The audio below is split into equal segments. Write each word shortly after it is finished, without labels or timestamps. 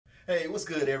Hey, what's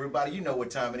good, everybody? You know what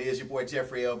time it is. Your boy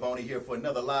Jeffrey L. Boney here for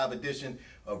another live edition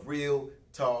of Real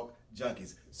Talk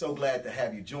Junkies. So glad to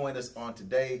have you join us on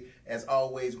today. As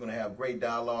always, we're going to have great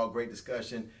dialogue, great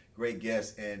discussion, great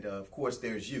guests, and of course,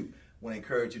 there's you. I want to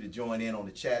encourage you to join in on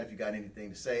the chat. If you got anything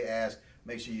to say, ask.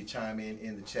 Make sure you chime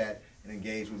in the chat and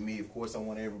engage with me. Of course, I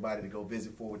want everybody to go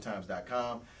visit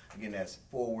forwardtimes.com. Again, that's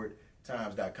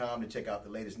forwardtimes.com to check out the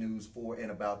latest news for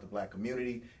and about the black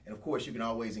community. And of course, you can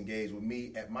always engage with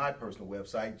me at my personal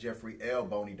website,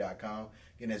 jeffreylboney.com.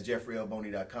 Again, that's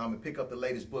jeffreylboney.com, and pick up the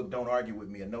latest book, Don't Argue With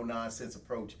Me, a no-nonsense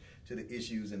approach to the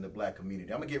issues in the black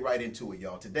community. I'm going to get right into it,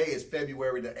 y'all. Today is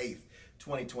February the 8th,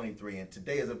 2023, and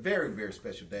today is a very, very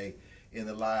special day in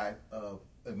the life of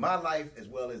my life, as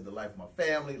well as the life of my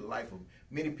family, the life of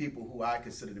many people who I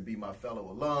consider to be my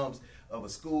fellow alums of a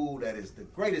school that is the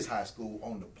greatest high school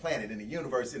on the planet, in the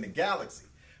universe, in the galaxy.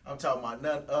 I'm talking about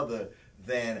none other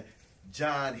than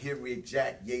John Henry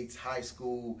Jack Yates High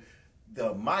School,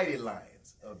 the Mighty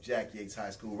Lions of Jack Yates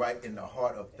High School, right in the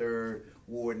heart of 3rd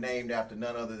Ward, named after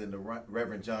none other than the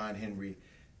Reverend John Henry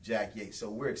Jack Yates.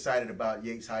 So we're excited about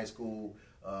Yates High School.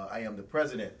 I am the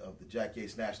president of the Jack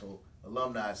Yates National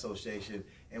Alumni Association,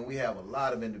 and we have a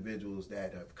lot of individuals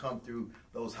that have come through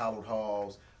those hallowed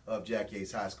halls of Jack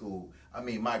Yates High School. I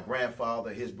mean, my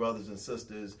grandfather, his brothers and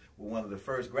sisters were one of the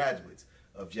first graduates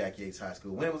of Jack Yates High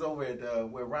School when it was over at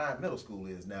where Ryan Middle School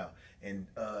is now. And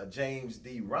James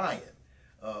D. Ryan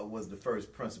was the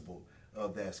first principal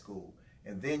of that school.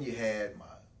 And then you had my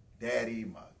daddy,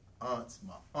 my aunts,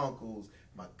 my uncles,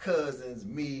 my cousins,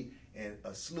 me, and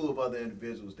a slew of other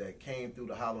individuals that came through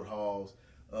the hallowed halls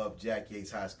of Jack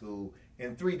Yates High School.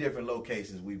 In 3 different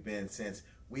locations we've been since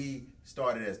we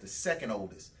started as the 2nd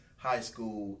oldest high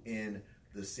school in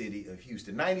the city of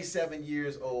Houston. 97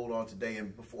 years old on today.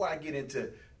 And before I get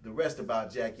into the rest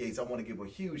about Jack Yates, I want to give a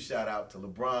huge shout out to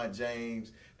LeBron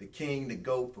James, the king, the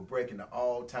GOAT, for breaking the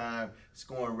all-time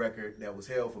scoring record that was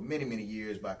held for many, many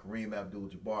years by Kareem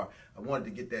Abdul-Jabbar. I wanted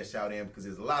to get that shout in because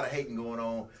there's a lot of hating going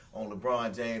on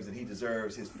LeBron James, and he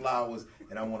deserves his flowers,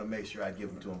 and I want to make sure I give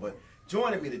them to him. But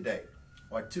joining me today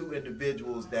are 2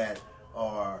 individuals that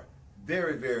are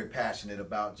very, very passionate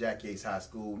about Jack Yates High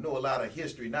School, know a lot of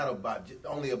history, not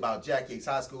only about Jack Yates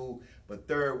High School, but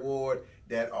 3rd Ward,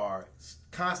 that are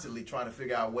constantly trying to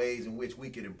figure out ways in which we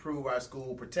can improve our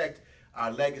school, protect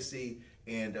our legacy,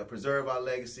 and preserve our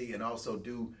legacy, and also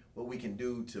do what we can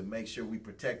do to make sure we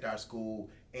protect our school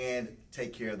and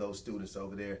take care of those students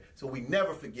over there. So we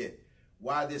never forget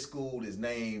why this school is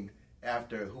named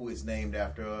after who it's named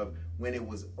after of when it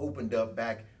was opened up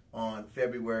back on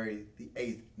February the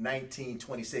 8th,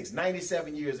 1926.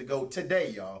 97 years ago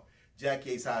today, y'all, Jack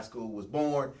Yates High School was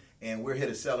born, and we're here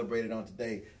to celebrate it on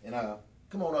today. And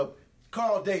come on up,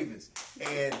 Carl Davis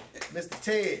and Mr.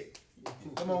 Ted.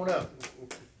 Come on up.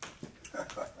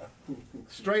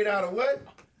 Straight out of what?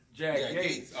 Jack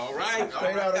Yates. All right.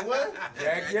 Straight out of what?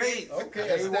 Jack Yates. Okay,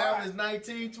 established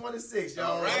 1926,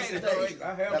 y'all. All right.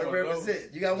 I have to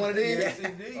represent. You got one of these? Yes,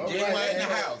 indeed. J. White in the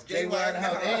house. J. White in the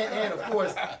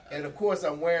house. And of course,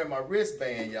 I'm wearing my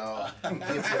wristband, y'all.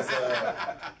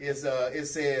 It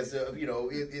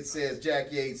says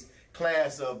Jack Yates,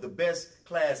 class of the best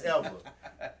class ever,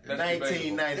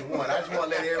 1991. I just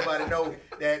want to let everybody know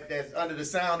that's under the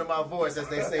sound of my voice, as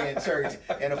they say in church,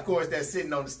 and of course that's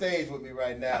sitting on the stage with me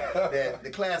right now, that the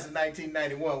class of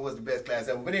 1991 was the best class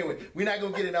ever. But anyway, we're not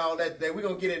going to get into all that today. We're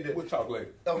going to get into... We'll talk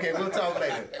later. Okay, we'll talk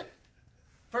later.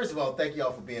 First of all, thank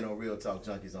y'all for being on Real Talk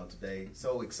Junkies on today.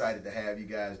 So excited to have you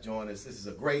guys join us. This is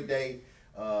a great day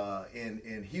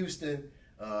in Houston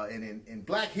and in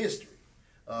black history.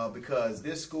 Because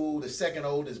this school, the 2nd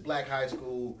oldest black high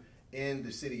school in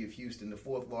the city of Houston, the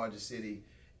 4th largest city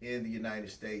in the United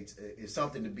States, is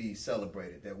something to be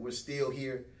celebrated. That we're still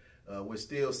here, we're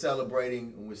still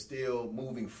celebrating, and we're still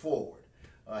moving forward.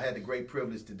 I had the great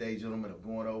privilege today, gentlemen, of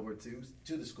going over to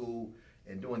the school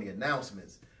and doing the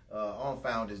announcements on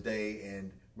Founders Day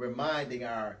and reminding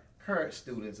our current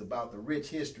students about the rich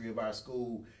history of our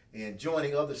school and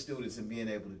joining other students and being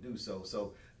able to do so.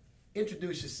 So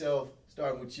introduce yourself,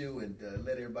 starting with you, and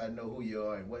let everybody know who you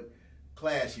are and what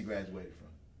class you graduated from.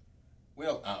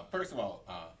 Well, first of all,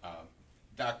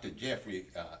 Dr. Jeffrey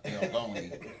L.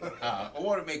 Boney, I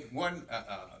want to make one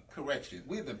correction.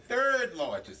 We're the 3rd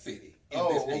largest city in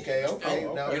this nation. Okay.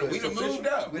 Now, we done moved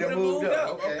up. We done moved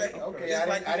up. Okay.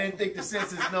 I didn't think the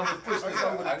census numbers pushed us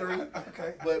over the 3.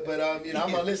 Okay. But I'm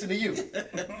gonna listen to you.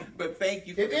 But thank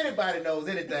you. If anybody knows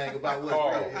anything about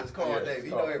what it was Carl Davis,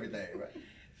 you know everything, right?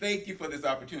 Thank you for this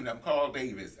opportunity. I'm Carl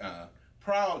Davis,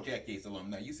 proud Jack Yates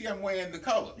alumni. You see, I'm wearing the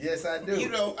colors. Yes, I do. You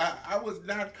know, I was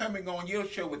not coming on your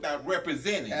show without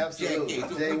representing Absolutely.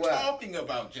 Jack Yates. We're talking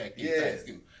about Jack Yates High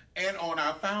School. And on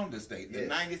our Founders Day, the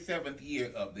 97th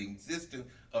year of the existence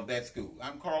of that school.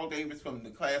 I'm Carl Davis from the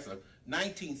class of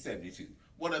 1972.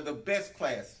 One of the best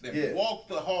class that walked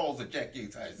the halls of Jack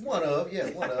Yates High School. One of, yeah.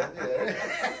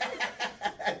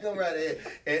 Go right ahead.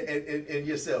 And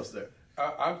yourself, sir.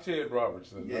 I'm Ted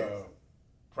Robertson,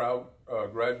 proud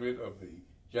graduate of the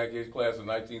Jack Yates class of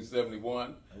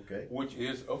 1971, which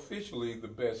is officially the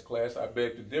best class. I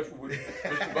beg to differ with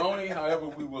Mr. Boney. However,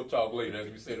 we will talk later,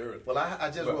 as we said earlier. Well,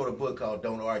 I just wrote a book called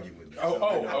 "Don't Argue with Me."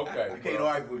 Okay. You can't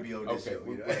argue with me on this show.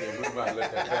 We might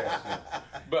let that pass.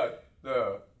 But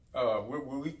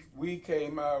we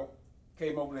came over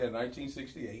there in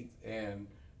 1968, and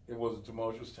it was a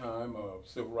tumultuous time.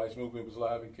 Civil rights movement was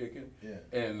live and kicking,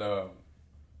 and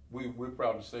we're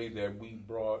proud to say that we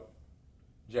brought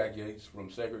Jack Yates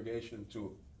from segregation to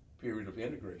a period of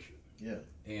integration. Yeah.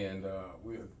 And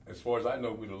we, as far as I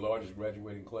know, we're the largest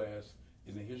graduating class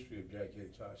in the history of Jack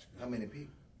Yates High School. How many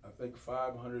people? I think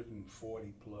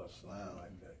 540 plus. Wow.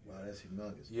 Like that. Wow, that's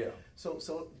humongous. Yeah. So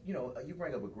you know, you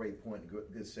bring up a great point,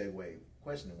 good segue,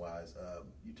 questioning-wise.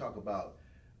 You talk about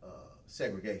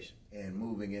segregation and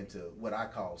moving into what I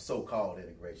call so-called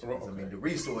integration. I mean, the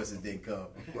resources didn't come.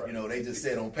 Right. You know, they just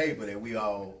said on paper that we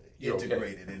all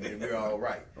integrated and we're all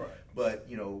right. But,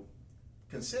 you know,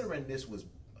 considering this was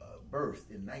birthed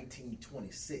in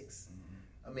 1926,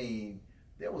 I mean,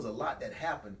 there was a lot that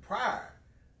happened prior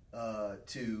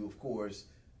to, of course,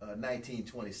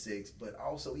 1926, but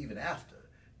also even after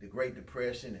the Great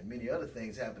Depression and many other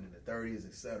things happened in the 30s,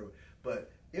 etc.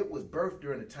 But it was birthed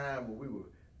during a time where we were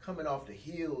coming off the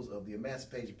heels of the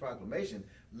Emancipation Proclamation,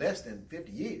 less than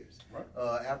 50 years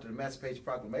after the Emancipation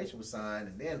Proclamation was signed.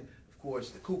 And then, of course,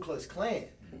 the Ku Klux Klan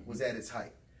was at its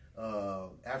height.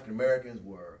 African Americans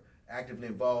were actively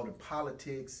involved in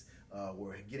politics,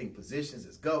 were getting positions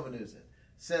as governors and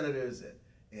senators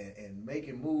and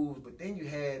making moves. But then you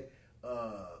had,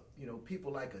 you know,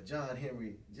 people like a John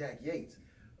Henry Jack Yates,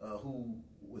 who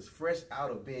was fresh out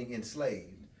of being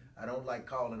enslaved. I don't like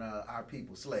calling our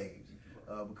people slaves.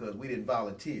 Because we didn't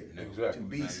volunteer to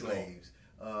be slaves.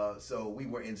 So we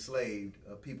were enslaved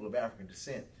people of African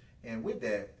descent. And with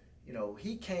that, you know,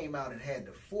 he came out and had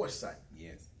the foresight.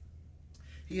 Yes.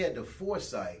 He had the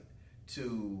foresight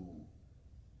to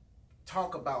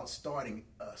talk about starting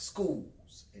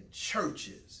schools and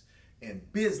churches and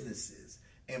businesses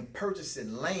and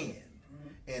purchasing land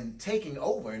and taking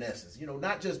over, in essence. You know,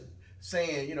 not just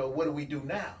saying, you know, what do we do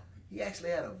now? He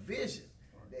actually had a vision.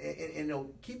 And you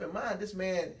know, keep in mind, this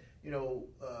man, you know,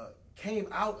 came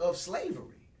out of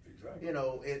slavery. Exactly. You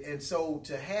know, and so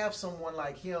to have someone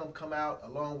like him come out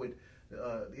along with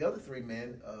the other three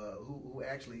men who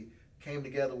actually came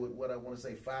together with what I want to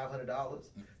say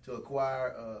 $500 to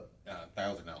acquire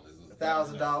 $1,000.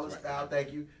 $1,000.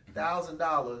 Thank you.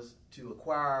 $1,000 to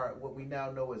acquire what we now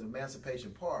know as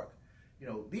Emancipation Park. You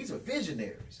know, these are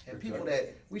visionaries and people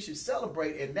that we should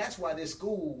celebrate, and that's why this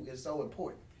school is so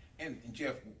important. And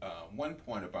Jeff, one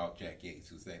point about Jack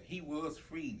Yates was that he was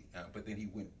freed, but then he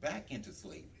went back into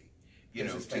slavery, you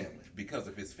know, because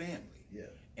of his family. Yeah.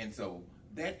 And so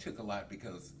that took a lot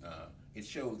because it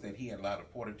shows that he had a lot of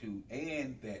fortitude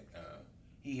and that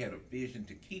he had a vision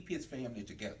to keep his family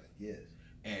together. Yes.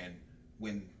 And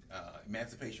when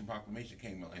Emancipation Proclamation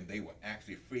came out and they were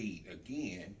actually freed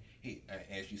again, he,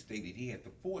 as you stated, he had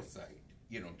the foresight,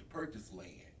 you know, to purchase land.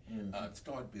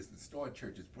 Start business, start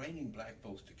churches, bringing black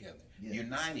folks together,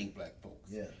 uniting black folks,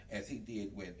 as he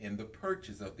did in the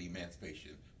purchase of the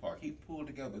Emancipation Park. He pulled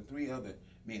together three other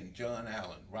men, John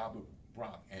Allen, Robert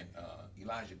Brock, and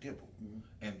Elijah Dibble,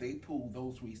 and they pulled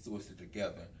those resources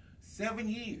together 7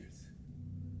 years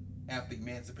after the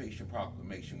Emancipation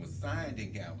Proclamation was signed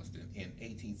in Galveston in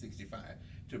 1865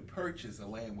 to purchase a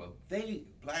land where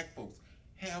black folks,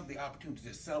 have the opportunity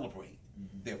to celebrate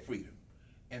their freedom.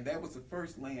 And that was the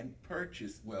first land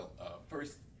purchased,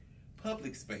 first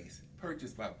public space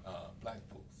purchased by black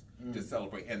folks to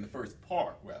celebrate, and the first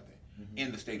park, rather,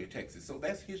 in the state of Texas. So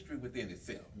that's history within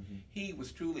itself. He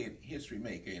was truly a history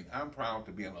maker, and I'm proud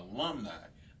to be an alumni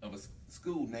of a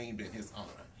school named in his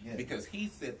honor, because he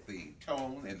set the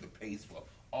tone and the pace for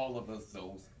all of us,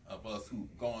 those of us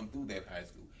who've gone through that high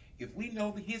school. If we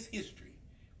know his history,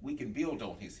 we can build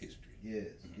on his history. Yes,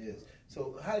 yes.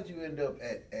 So how did you end up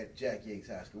at Jack Yates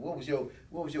High School? What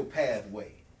was your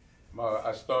pathway?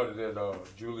 I started at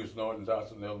Julius Norton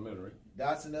Dodson Elementary.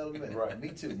 Dodson Elementary, right? Me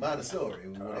too. Montessori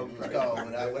was what it was called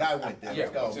when I went there.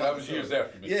 Yeah, so that was years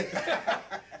after me. Yeah,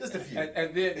 just a few.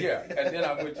 And then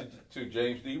I went to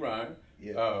James D. Ryan.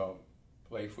 Yeah.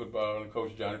 played football under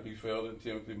Coach Johnny B. Feld and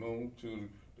Timothy Moon, two of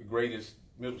the greatest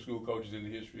middle school coaches in the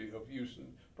history of Houston,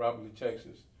 probably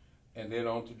Texas, and then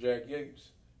on to Jack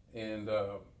Yates. And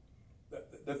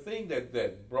the thing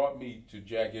that brought me to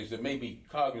Jack Yates, that made me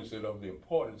cognizant of the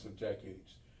importance of Jack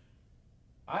Yates,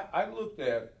 I looked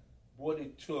at what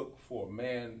it took for a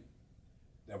man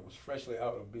that was freshly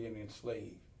out of being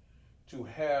enslaved to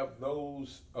have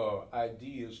those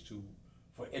ideas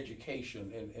for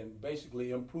education and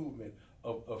basically improvement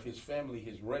of his family,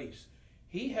 his race.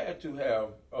 He had to have,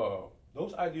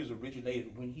 those ideas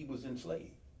originated when he was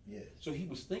enslaved. Yes. So he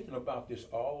was thinking about this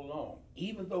all along.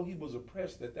 Even though he was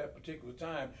oppressed at that particular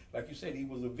time, like you said, he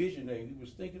was a visionary. He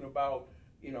was thinking about,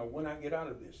 when I get out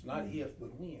of this, not if,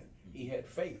 but when. He had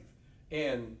faith.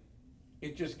 And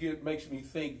it just makes me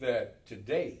think that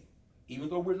today, even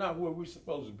though we're not where we're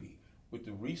supposed to be, with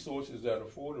the resources that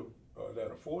afforded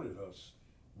us,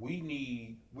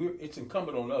 it's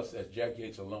incumbent on us as Jack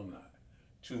Yates alumni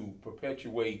to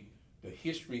perpetuate the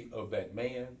history of that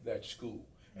man, that school.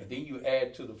 And then you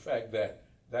add to the fact that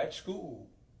that school,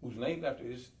 who's named after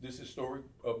this historic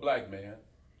black man,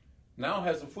 now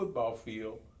has a football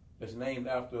field that's named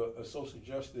after a social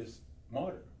justice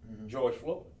martyr, George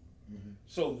Floyd.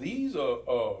 So these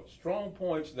are strong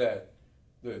points that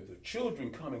the children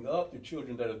coming up, the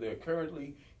children that are there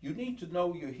currently, you need to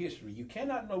know your history. You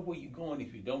cannot know where you're going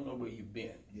if you don't know where you've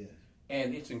been. Yes.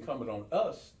 And it's incumbent on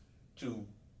us to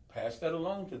pass that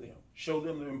along to them, show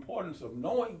them the importance of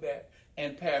knowing that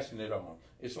and passing it on.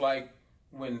 It's like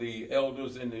when the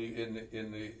elders in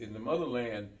the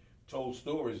motherland told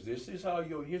stories. This is how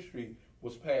your history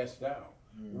was passed down.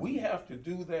 We have to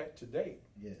do that today.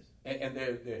 Yes. And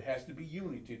there has to be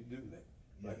unity to do that.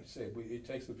 Like you said, it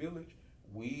takes a village.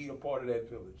 We are part of that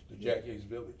village, the Jack Yates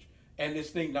village. And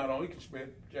this thing not only can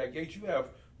spread Jack Yates, you have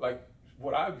like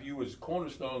what I view as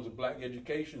cornerstones of black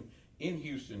education in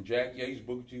Houston: Jack Yates,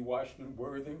 Booker T. Washington,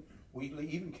 Worthing, Wheatley,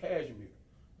 even Cashmere.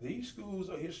 These schools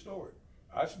are historic.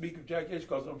 I speak of Jack Yates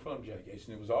because I'm from Jack Yates,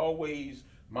 and it was always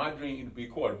my dream to be a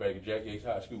quarterback at Jack Yates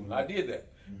High School, and I did that.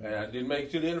 And I didn't make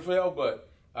it to the NFL, but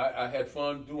I had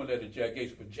fun doing that at Jack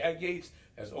Yates. But Jack Yates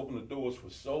has opened the doors for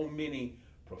so many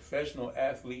professional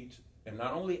athletes, and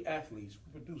not only athletes,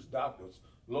 we produce doctors,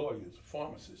 lawyers,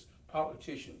 pharmacists,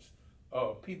 politicians,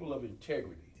 people of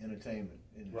integrity. Entertainment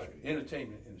industry. Right,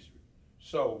 entertainment industry.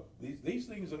 So these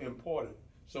things are important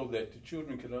so that the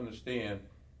children can understand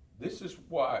this is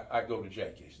why I go to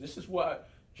Jack Yates. This is why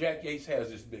Jack Yates has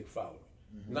this big following.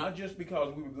 Not just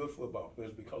because we were good football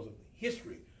players, because of the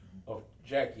history of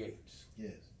Jack Yates.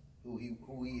 Yes. Who he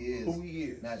is. Who he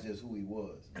is. Not just who he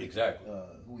was. Exactly.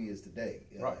 Who he is today.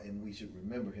 Right. And we should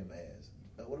remember him as.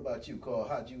 What about you, Carl?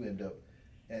 How'd you end up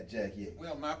at Jack Yates?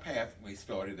 Well, my pathway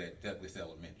started at Douglas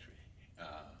Elementary.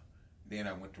 Then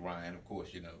I went to Ryan, of course,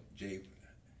 James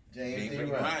D.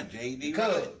 Ryan, J.D. The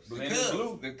Cubs.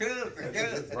 The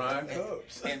Cubs. Ryan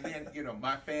Cubs. And then,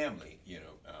 my family,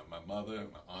 my mother,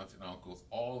 my aunts and uncles,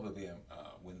 all of them,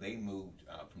 when they moved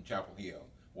from Chapel Hill,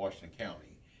 Washington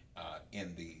County,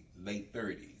 in the late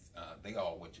 30s, they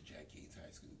all went to Jack Yates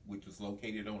High School, which was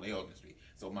located on Elgin Street.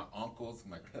 So my uncles,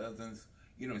 my cousins,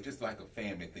 just like a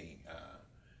family thing.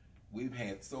 We've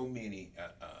had so many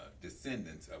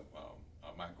descendants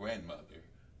of my grandmother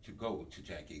to go to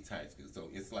Jack Yates High School. So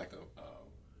it's like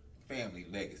a family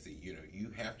legacy.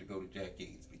 You have to go to Jack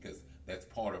Yates because that's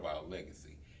part of our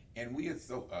legacy. And we are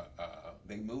so,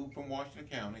 they moved from Washington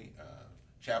County,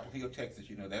 Chapel Hill, Texas,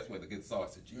 that's where the good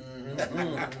sausage is.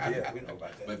 Yeah, we know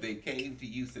about that. But they came to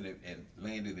Houston and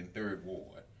landed in 3rd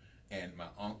Ward. And my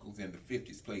uncles in the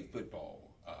 50s played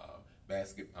football,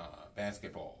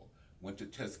 basketball, went to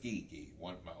Tuskegee.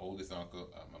 My oldest uncle,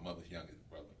 my mother's youngest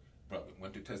brother,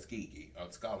 went to Tuskegee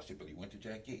on scholarship, but he went to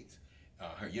Jack Yates.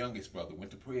 Her youngest brother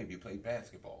went to Prairie View, played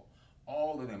basketball.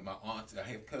 All of them, my aunts, I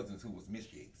have cousins who was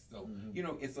Miss Yates. So,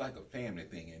 it's like a family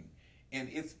thing. And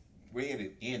it's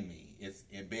embedded in me. It's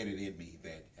embedded in me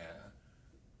that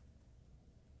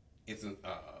it's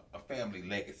a family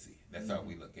legacy. That's how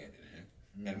we look at it.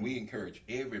 And we encourage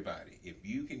everybody, if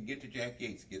you can get to Jack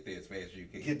Yates, get there as fast as you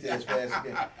can. Get there as fast as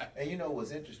you can. And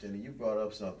what's interesting, and you brought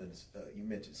up something, you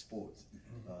mentioned sports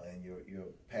and your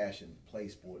passion to play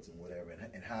sports and whatever,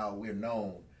 and how we're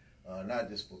known, not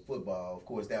just for football. Of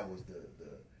course, that was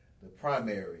the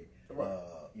primary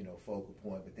focal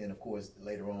point, but then, of course,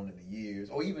 later on in the years,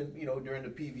 or even, during the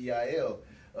PVIL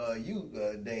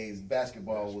days,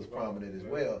 basketball was prominent as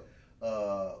well.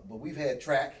 But we've had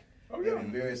track.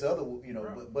 And various other,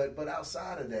 but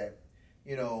outside of that,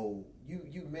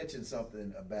 you mentioned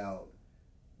something about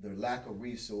the lack of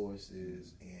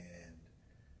resources and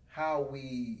how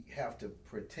we have to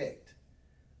protect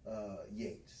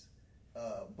Yates.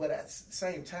 but at the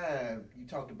same time, you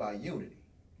talked about unity.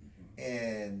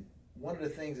 And one of the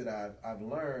things that I've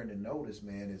learned and noticed,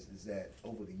 man, is that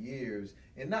over the years,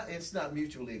 and it's not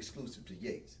mutually exclusive to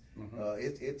Yates.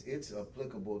 It's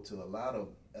applicable to a lot of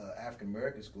African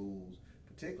American schools,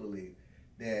 particularly,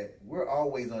 that we're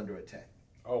always under attack.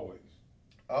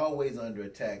 Always under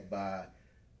attack by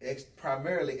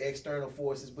primarily external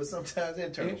forces, but sometimes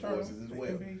internal forces as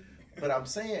well. But I'm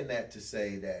saying that to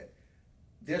say that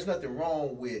there's nothing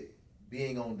wrong with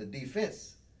being on the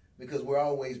defense because we're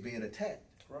always being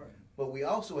attacked. Right. But we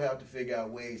also have to figure out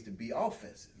ways to be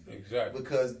offensive. Exactly.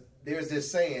 Because there's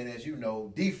this saying, as you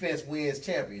know, defense wins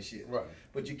championship. Right.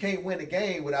 But you can't win a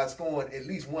game without scoring at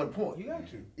least 1 point. You got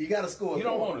to. You got to score. You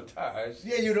don't want to tie.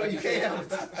 Yeah, you don't. You can't have.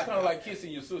 It's kind of like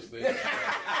kissing your sister. It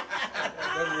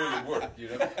doesn't really work, you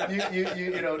know.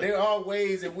 You know, there are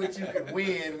ways in which you can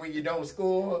win when you don't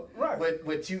score. Right.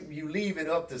 But you leave it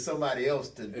up to somebody else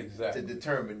to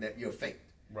determine that your fate.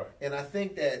 Right. And I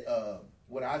think that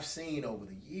what I've seen over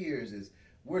the years is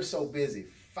we're so busy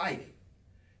fighting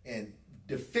and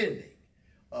defending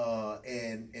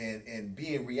and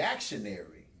being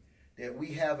reactionary that we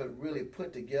haven't really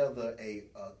put together a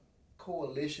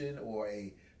coalition or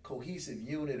a cohesive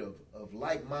unit of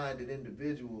like-minded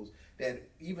individuals that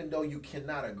even though you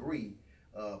cannot agree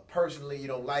personally, you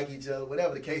don't like each other,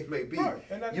 whatever the case may be,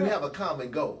 you have a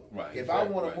common goal. Right, if I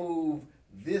want to move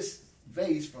this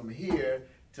vase from here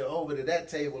to over to that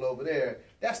table over there,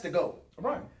 that's the goal.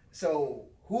 Right. So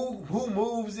who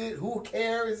moves it, who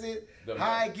carries it,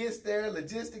 how it gets there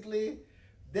logistically,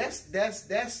 that's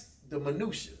the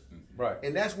minutia. Right.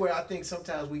 And that's where I think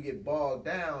sometimes we get bogged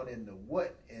down in the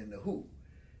what and the who,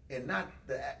 and not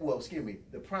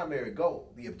the primary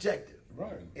goal, the objective.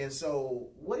 Right. And so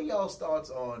what are y'all's thoughts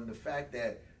on the fact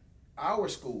that our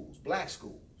schools, black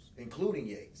schools, including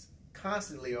Yates,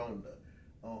 constantly on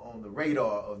the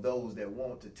radar of those that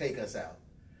want to take us out?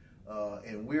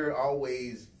 And we're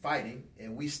always fighting,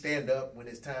 and we stand up when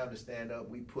it's time to stand up.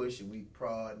 We push and we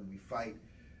prod and we fight.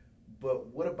 But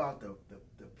what about the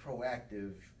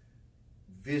proactive,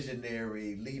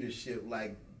 visionary leadership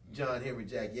like John Henry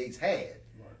Jack Yates had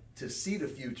to see the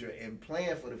future and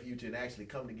plan for the future and actually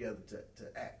come together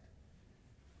to act?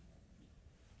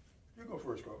 You go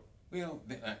first, Carl. Well,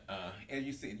 as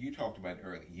you said, you talked about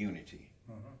earlier, unity,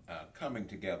 coming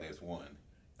together as one.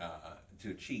 To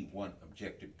achieve one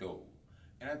objective goal.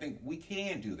 And I think we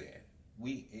can do that.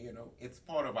 It's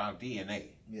part of our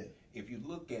DNA. Yeah. If you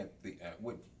look at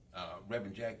what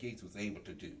Reverend Jack Yates was able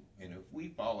to do, and if we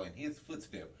follow in his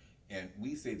footsteps, and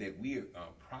we say that we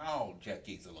are proud Jack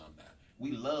Yates alumni,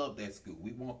 we love that school.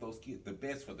 We want those kids, the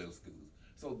best for those schools.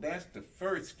 So that's the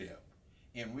first step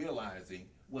in realizing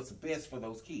what's best for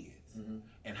those kids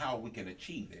and how we can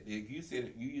achieve that. If you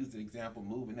said, you used the example,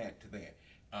 moving that to that.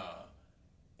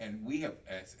 And we have,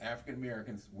 as African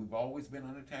Americans, we've always been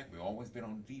on attack. We've always been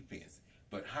on defense.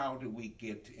 But how do we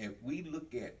get to, if we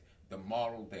look at the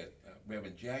model that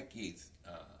Reverend Jack Yates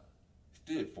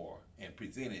stood for and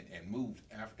presented and moved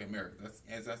African Americans,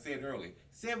 as I said earlier,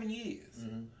 7 years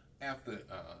after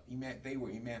they were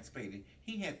emancipated,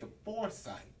 he had the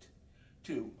foresight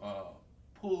to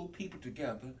pull people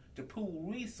together, to pool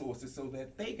resources so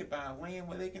that they could buy land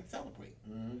where they can celebrate.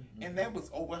 And that was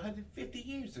over 150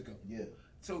 years ago. Yeah.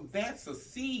 So that's a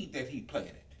seed that he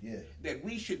planted. Yeah. That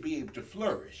we should be able to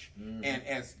flourish. And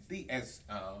as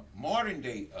modern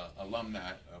day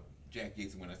alumni of Jack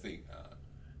Yates, when I say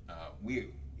we're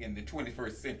in the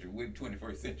 21st century, we're the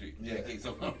 21st century Jack Yates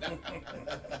alumni.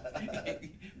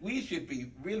 We should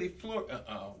be really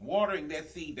watering that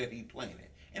seed that he planted.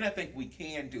 And I think we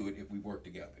can do it if we work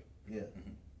together. Yeah.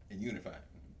 And unify.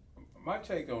 My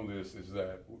take on this is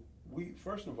that we,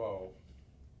 first of all,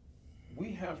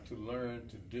 we have to learn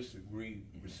to disagree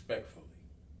respectfully.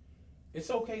 It's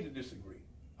okay to disagree.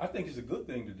 I think it's a good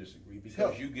thing to disagree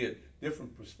because you get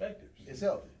different perspectives. It's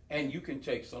healthy. And you can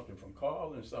take something from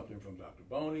Carl and something from Dr.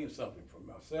 Boney and something from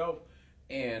myself.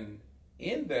 And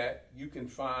in that, you can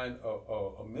find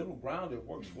a middle ground that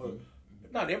works for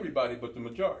not everybody, but the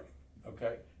majority.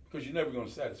 Okay? Because you're never going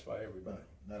to satisfy everybody.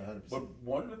 Not 100%. But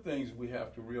one of the things we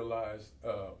have to realize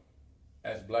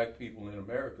as black people in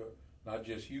America, not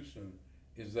just Houston,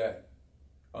 is that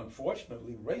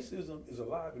unfortunately racism is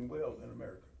alive and well in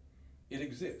America. It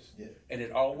exists. Yeah. And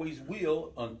it always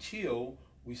will until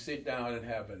we sit down and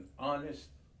have an honest,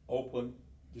 open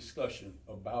discussion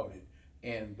about it.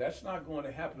 And that's not going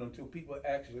to happen until people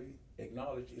actually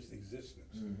acknowledge its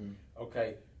existence.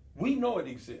 Okay? We know it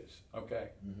exists, okay?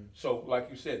 So like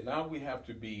you said, now we have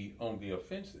to be on the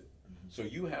offensive. So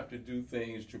you have to do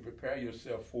things to prepare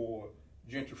yourself for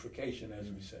gentrification,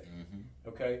 as we say,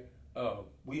 okay?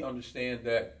 We understand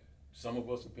that some of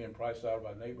us are being priced out of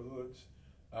our neighborhoods,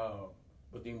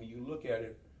 but then when you look at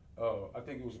it, I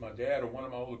think it was my dad or one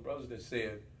of my older brothers that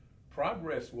said,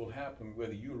 progress will happen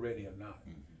whether you're ready or not.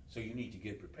 Mm-hmm. So you need to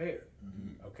get prepared.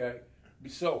 Mm-hmm. Okay?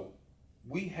 So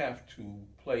we have to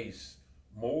place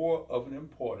more of an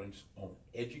importance on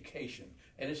education.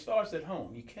 And it starts at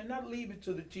home. You cannot leave it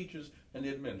to the teachers and the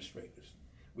administrators.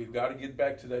 We've got to get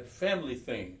back to that family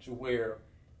thing to where,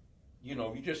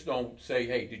 you just don't say,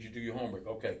 hey, did you do your homework?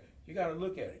 Okay. You got to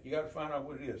look at it. You got to find out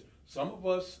what it is. Some of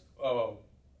us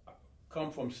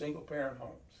come from single parent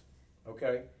homes.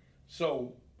 Okay?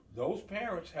 So those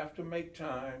parents have to make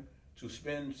time to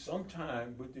spend some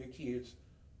time with their kids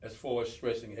as far as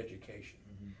stressing education.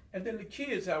 Mm-hmm. And then the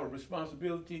kids have a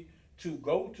responsibility to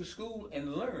go to school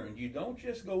and learn. You don't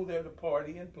just go there to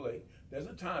party and play. There's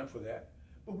a time for that.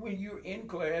 But when you're in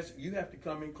class, you have to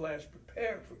come in class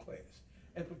prepared for class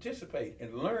and participate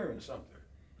and learn something.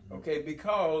 Mm-hmm. Okay?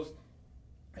 Because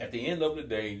at the end of the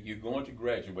day, you're going to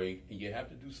graduate and you have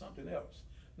to do something else.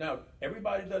 Now,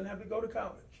 everybody doesn't have to go to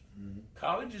college. Mm-hmm.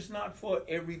 College is not for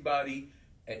everybody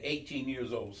at 18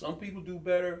 years old. Some people do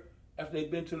better after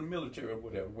they've been to the military or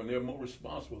whatever, when they're more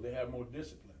responsible, they have more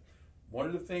discipline. One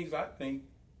of the things I think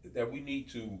that we need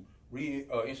to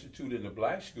institute in the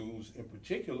black schools in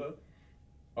particular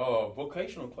are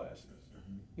vocational classes.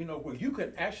 Mm-hmm. Where you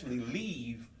can actually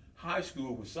leave high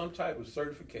school with some type of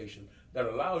certification that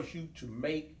allows you to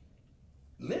make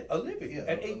a living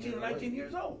at 18 or 19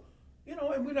 years old.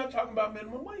 And we're not talking about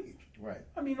minimum wage. Right.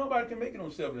 I mean, nobody can make it on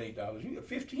 $7, $8. You get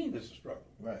 15 is a struggle.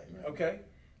 Right. Okay?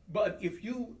 But if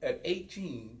you, at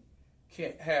 18,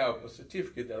 can't have a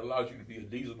certificate that allows you to be a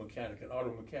diesel mechanic, an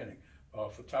auto mechanic,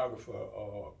 photographer,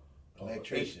 or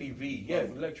electrician. HPV,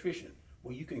 electrician,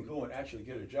 where you can go and actually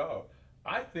get a job,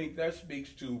 I think that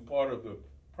speaks to part of the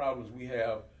problems we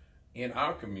have in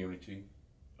our community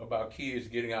about kids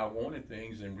getting out wanting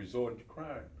things and resorting to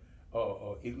crime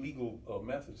or illegal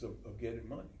methods of getting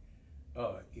money.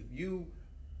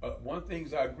 One of the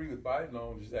things I agree with Biden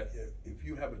on is that if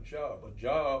you have a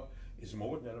job is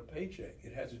more than a paycheck.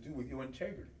 It has to do with your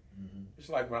integrity. Mm-hmm. It's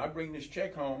like when I bring this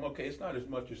check home, okay, it's not as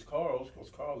much as Carl's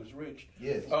because Carl is rich.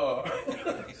 Yes.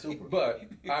 Super. But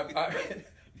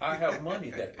I have money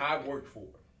that I worked for.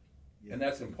 Yeah. And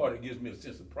that's in part, it gives me a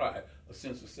sense of pride, a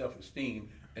sense of self-esteem,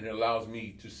 and it allows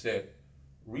me to set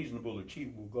reasonable,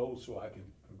 achievable goals so I can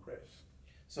progress.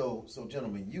 So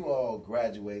gentlemen, you all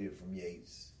graduated from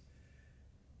Yates.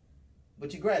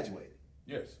 But you graduated.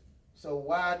 Yes. So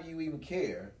why do you even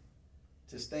care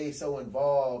to stay so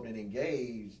involved and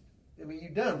engaged? I mean,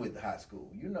 you're done with the high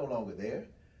school. You're no longer there.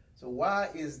 So why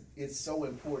is it so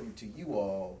important to you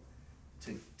all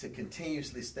to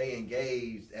continuously stay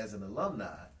engaged as an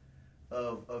alumni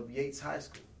of Yates High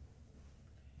School?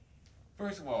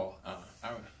 First of all,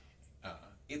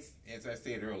 it's, as I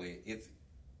said earlier, it's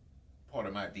part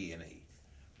of my DNA.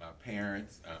 My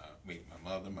parents, my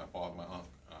mother, my father, my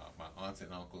uncle, my aunts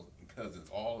and uncles and cousins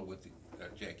all went to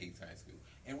Jack Yates High School.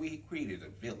 And we created a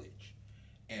village.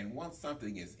 And once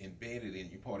something is embedded in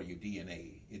your part of your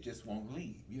DNA, it just won't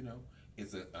leave,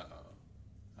 It's a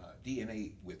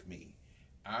DNA with me.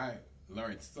 I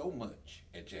learned so much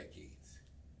at Jack Yates.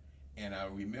 And I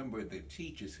remember the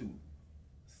teachers who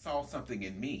saw something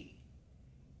in me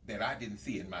that I didn't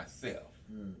see in myself.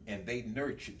 And they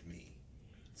nurtured me.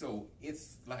 So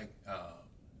it's like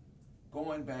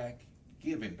going back,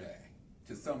 giving back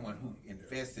to someone who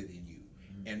invested in you.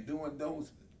 And during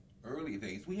those early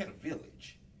days, we had a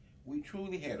village. We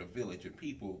truly had a village of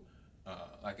people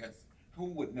like us. Who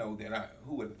would know that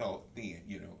who would have thought then,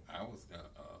 I was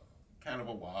kind of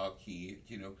a wild kid,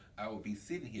 I would be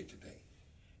sitting here today.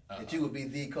 That you would be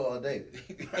the Carl Davis.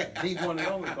 The one and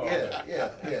only Carl Davis.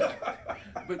 Yeah.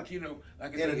 But,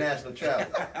 like I international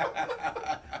travel.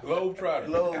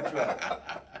 Globetrotter.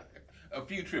 A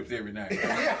few trips every night.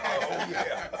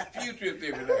 A few trips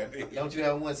every night. Don't you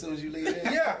have one as soon as you leave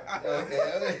there? Yeah.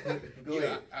 Okay. Go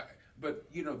ahead. But,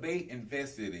 they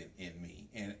invested in me.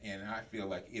 And I feel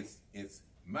like it's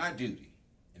my duty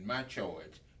and my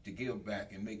charge to give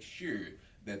back and make sure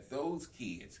that those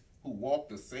kids who walk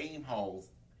the same halls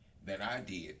that I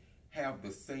did have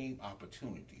the same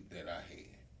opportunity that I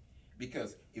had.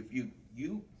 Because if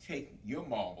you take your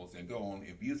marbles and go on,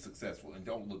 if you're successful and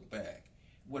don't look back,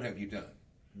 what have you done?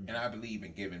 Mm-hmm. And I believe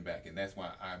in giving back, and that's why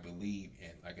I believe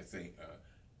in, like I say,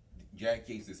 Jack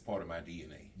Yates is part of my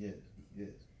DNA. Yes.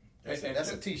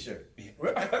 That's a T-shirt. Yeah. Go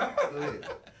ahead.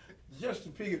 Just to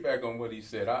piggyback on what he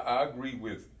said, I agree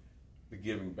with the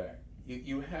giving back.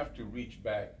 You have to reach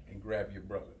back and grab your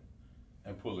brother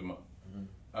and pull him up.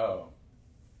 Mm-hmm.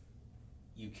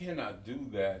 You cannot do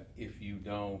that if you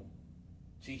don't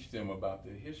teach them about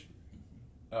their history,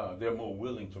 they're more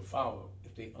willing to follow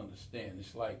if they understand.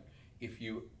 It's like if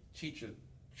you teach a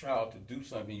child to do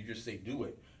something, you just say do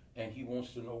it, and he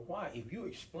wants to know why. If you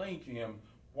explain to him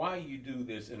why you do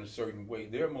this in a certain way,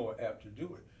 they're more apt to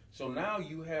do it. So now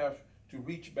you have to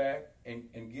reach back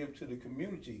and give to the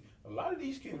community. A lot of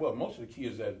these kids, well, most of the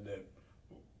kids that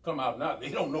come out now, they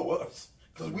don't know us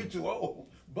because we're too old.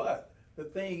 But the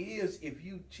thing is, if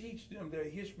you teach them their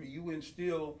history, you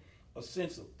instill a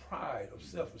sense of pride, of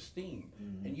self-esteem,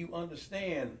 and you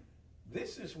understand,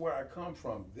 this is where I come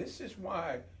from. This is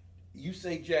why you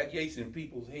say Jack Yates and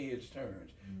people's heads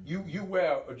turns. You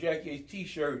wear a Jack Yates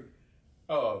t-shirt,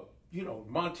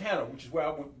 Montana, which is where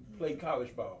I went to play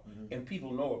college ball, and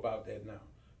people know about that now.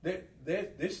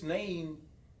 This name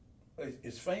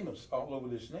is famous all over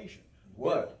this nation.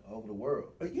 All over the world.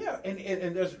 Yeah, and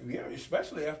there's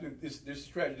especially after this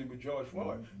tragedy with George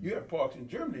Floyd. You have parks in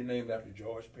Germany named after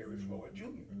George Perry Floyd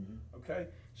Jr. Okay,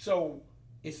 so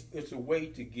it's a way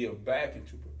to give back and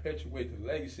to perpetuate the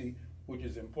legacy, which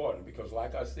is important because,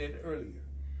 like I said earlier,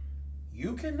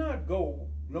 you cannot know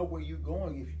where you're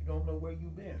going if you don't know where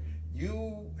you've been.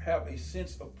 You have a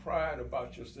sense of pride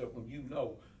about yourself when you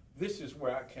know this is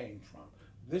where I came from.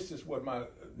 This is where my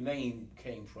name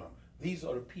came from. These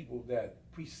are the people that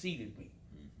preceded me.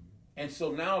 And so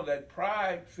now that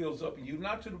pride fills up in you,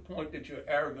 not to the point that you're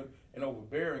arrogant and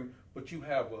overbearing, but you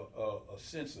have a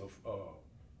sense of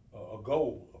a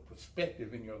goal, a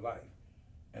perspective in your life.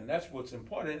 And that's what's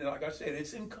important. And like I said,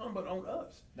 it's incumbent on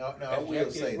us. Now I will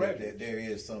say that there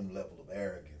is some level of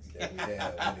arrogance that we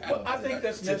have when it comes I think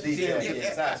that's necessary. Jack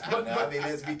Yates High School. I mean,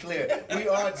 let's be clear. We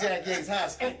are Jack Yates High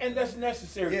School. And that's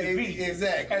necessary to be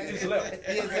exactly at this level.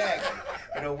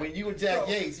 Exactly. When you were Jack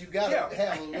Yates, you got to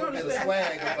have a little bit of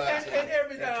swag about you. And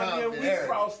every now and then we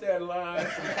cross that line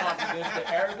from confidence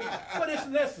to arrogance, but it's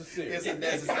necessary. It's a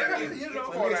necessary. It's part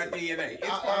of our DNA.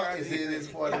 It's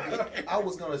part of it. I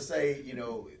was going to say,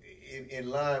 in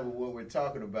line with what we're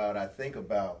talking about, I think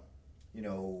about,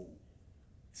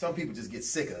 some people just get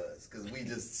sick of us because we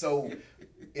just so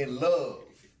in love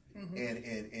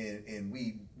and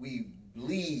we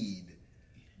bleed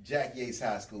Jack Yates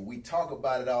High School. We talk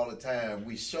about it all the time.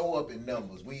 We show up in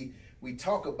numbers. We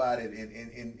talk about it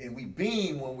and we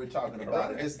beam when we're talking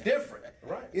about it. It's different.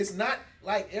 Right. It's not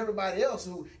like everybody else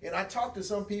and I talk to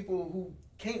some people who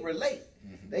can't relate.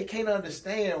 They can't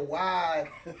understand why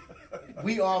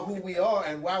we are who we are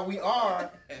and why we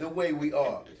are the way we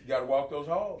are. You got to walk those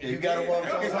halls. You got to walk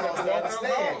those halls to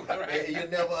understand. Right. You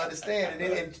never understand.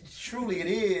 And truly it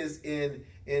is in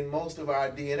most of our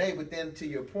DNA. But then to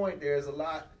your point, there's a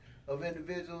lot of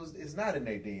individuals, it's not in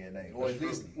their DNA. Or at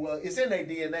least, it's in their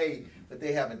DNA, but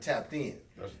they haven't tapped in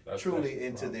that's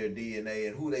into their DNA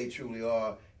and who they truly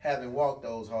are, having walked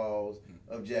those halls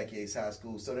of Jack Yates High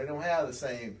School. So they don't have the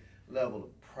same level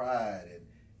of pride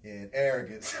and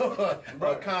arrogance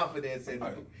or confidence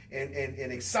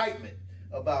and excitement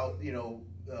about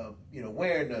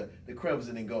wearing the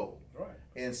crimson and gold. Right.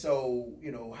 And so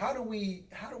how do we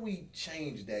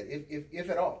change that if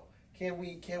at all? Can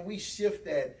we shift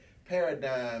that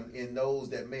paradigm in those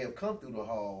that may have come through the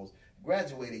halls,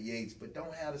 graduated Yates, but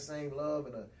don't have the same love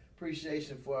and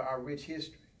appreciation for our rich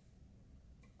history?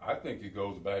 I think it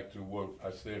goes back to what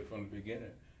I said from the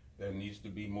beginning. There needs to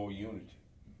be more unity.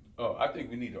 I think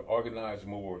we need to organize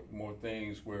more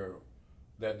things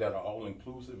that are all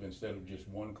inclusive instead of just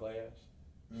one class.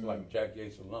 So like Jack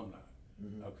Yates alumni,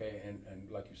 okay, and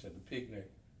like you said, the picnic,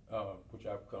 which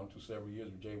I've come to several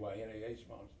years with JYNAA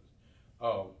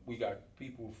sponsors. We got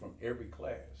people from every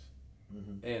class,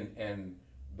 and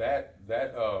that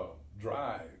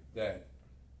drive that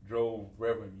drove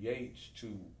Reverend Yates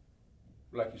to,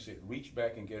 like you said, reach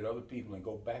back and get other people and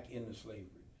go back into slavery.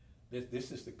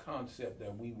 This is the concept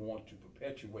that we want to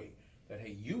perpetuate, that,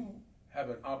 hey, you have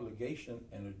an obligation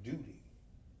and a duty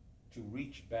to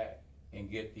reach back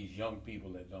and get these young people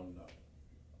that don't know,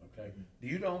 okay?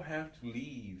 You don't have to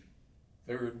leave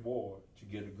Third Ward to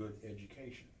get a good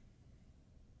education.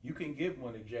 You can get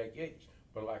one at Jack Yates,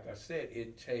 but like I said,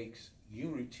 it takes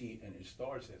unity and it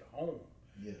starts at home.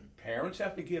 Yeah. Parents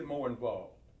have to get more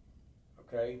involved,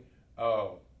 okay?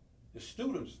 The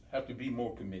students have to be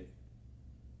more committed.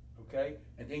 Okay,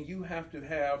 and then you have to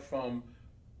have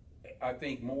I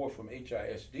think more from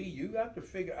HISD, you have to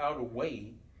figure out a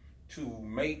way to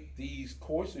make these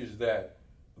courses that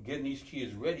are getting these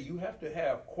kids ready. You have to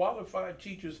have qualified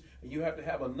teachers, and you have to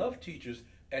have enough teachers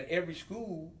at every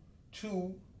school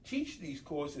to teach these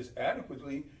courses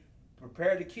adequately,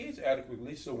 prepare the kids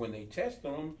adequately, so when they test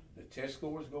them, the test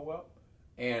scores go up,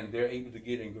 and they're able to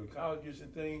get in good colleges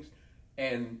and things.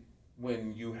 And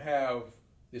when you have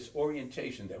this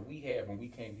orientation that we had when we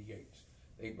came to Yates.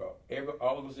 They brought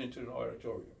all of us into an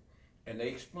auditorium, and they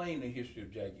explained the history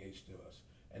of Jack Yates to us,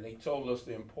 and they told us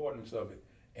the importance of it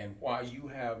and why you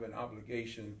have an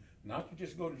obligation not to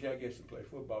just go to Jack Yates and play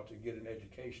football to get an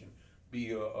education,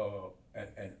 be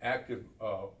an active,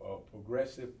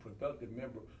 progressive, productive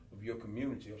member of your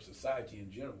community, of society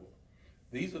in general.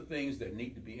 These are things that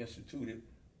need to be instituted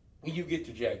when you get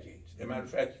to Jack Yates. As a matter of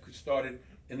fact, you could start it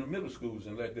in the middle schools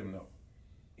and let them know,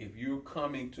 if you're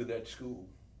coming to that school,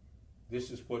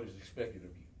 this is what is expected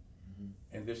of you,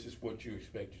 and this is what you're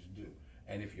expected to do.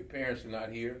 And if your parents are not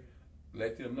here,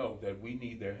 let them know that we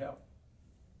need their help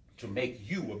to make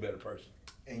you a better person.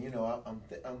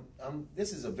 And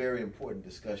this is a very important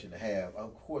discussion to have.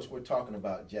 Of course, we're talking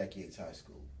about Jack Yates High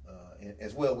School, and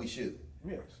as well we should.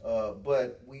 Yes.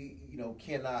 But we,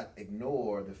 cannot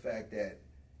ignore the fact that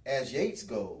as Yates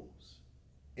goes,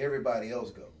 everybody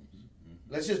else goes.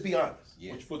 Let's just be honest.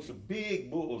 Yes. Which puts a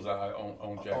big bullseye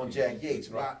on Jack Yates,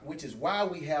 right. Which is why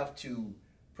we have to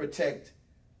protect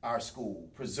our school,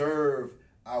 preserve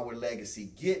our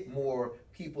legacy, get more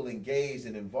people engaged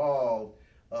and involved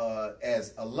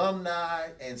as alumni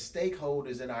and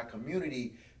stakeholders in our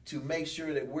community to make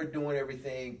sure that we're doing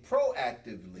everything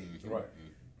proactively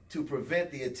to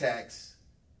prevent the attacks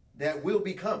that will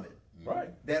be coming,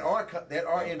 that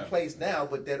are in place now,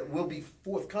 but that will be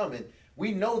forthcoming.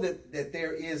 We know that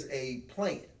there is a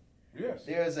plan. Yes.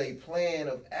 There is a plan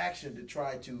of action to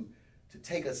try to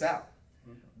take us out.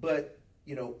 But,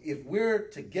 if we're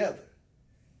together,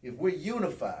 if we're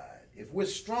unified, if we're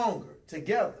stronger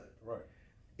together,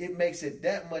 it makes it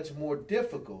that much more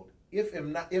difficult, if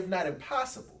not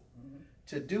impossible,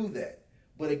 to do that.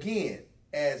 But again,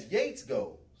 as Yates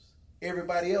goes,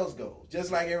 everybody else goes.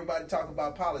 Just like everybody talk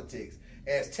about politics.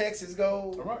 As Texas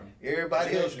goes,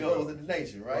 everybody else goes in the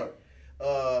nation, right?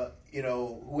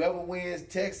 Whoever wins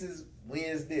Texas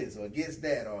wins this or gets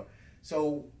that.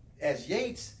 So as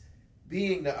Yates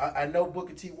being I know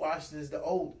Booker T. Washington is the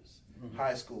oldest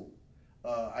high school.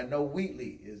 I know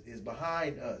Wheatley is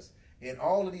behind us. And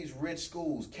all of these rich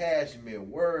schools, Cashmere,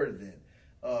 Worthing.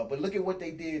 But look at what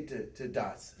they did to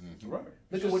Dotson.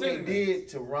 Look at what they did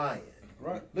to Ryan.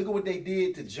 Look at what they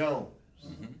did to Jones.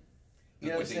 You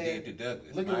know what I'm saying? Did to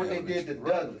Douglas. Look at what they did to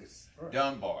Douglas.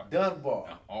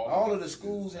 Dunbar. All of the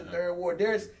schools in Third Ward.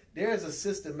 There's a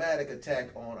systematic attack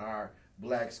on our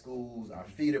black schools, our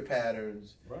feeder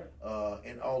patterns,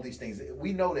 and all these things.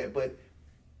 We know that, but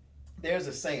there's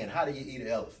a saying: how do you eat an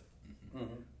elephant?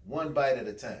 One bite at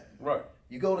a time.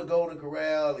 You go to Golden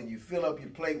Corral and you fill up your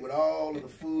plate with all of the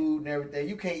food and everything.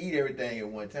 You can't eat everything at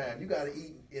one time. You got to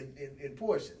eat in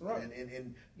portions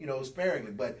and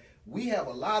sparingly. But we have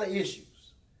a lot of issues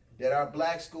that our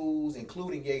black schools,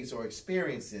 including Yates, are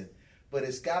experiencing. But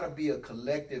it's got to be a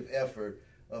collective effort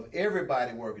of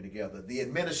everybody working together. The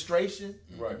administration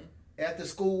at the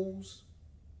schools,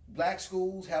 black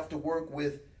schools, have to work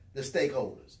with the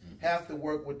stakeholders, have to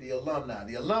work with the alumni.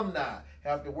 The alumni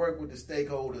have to work with the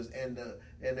stakeholders and the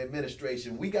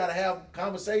administration. We got to have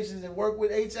conversations and work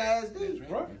with HISD.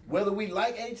 Whether we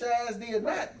like HISD or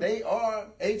not, they are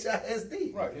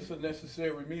HISD. It's a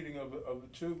necessary meeting of the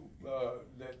two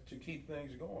to keep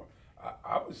things going.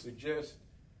 I would suggest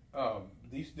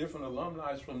these different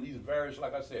alumni from these various,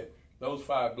 like I said, those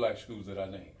 5 black schools that I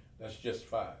named. That's just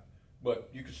 5. But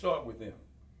you can start with them.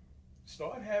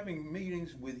 Start having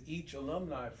meetings with each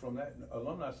alumni from that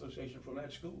alumni association from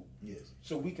that school. Yes.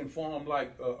 So we can form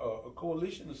like a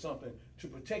coalition or something to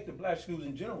protect the black schools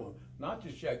in general, not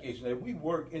just Jack Yates. Now we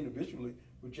work individually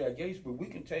with Jack Yates, but we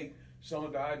can take some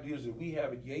of the ideas that we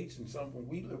have at Yates and some from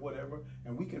Wheatley, whatever,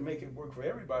 and we can make it work for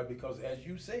everybody. Because as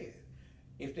you said,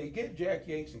 if they get Jack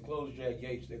Yates and close Jack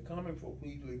Yates, they're coming for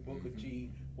Wheatley, Booker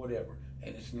T, whatever.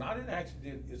 And it's not an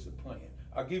accident, it's a plan.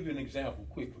 I'll give you an example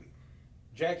quickly.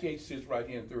 Jack Yates sits right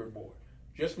here in Third Ward.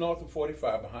 Just north of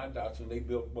 45, behind Dotson, they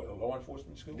built, a law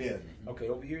enforcement school? Yeah. Okay,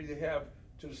 over here they have,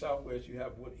 to the southwest, you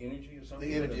have, Energy or something?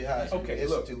 The Energy High School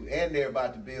Institute. Look. And they're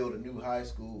about to build a new high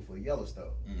school for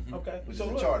Yellowstone. Okay. Which is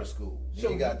a charter school.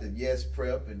 So you got the Yes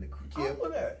Prep and the KIP. All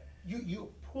of that. You're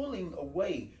pulling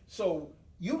away. So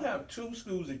you have 2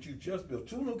 schools that you just built,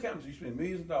 2 new campuses you spend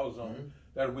millions of dollars on,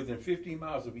 that are within 15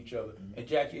 miles of each other, and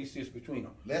Jack Yates sits between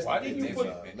them. Why didn't you put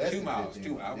 2 miles?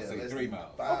 I would say 3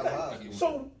 miles. 5 miles.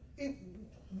 So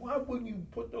why wouldn't you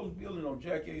put those buildings on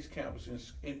Jack Yates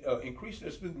campus and increase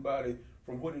their student body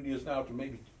from what it is now to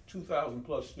maybe 2,000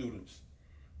 plus students,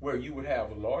 where you would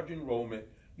have a large enrollment,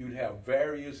 you'd have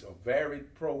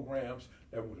varied programs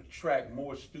that would attract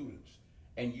more students,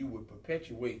 and you would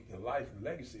perpetuate the life and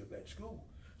legacy of that school.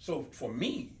 So for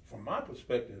me, from my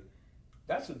perspective,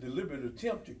 that's a deliberate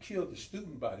attempt to kill the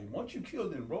student body. Once you kill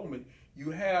the enrollment,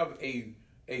 you have a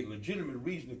legitimate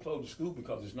reason to close the school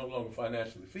because it's no longer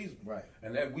financially feasible. Right.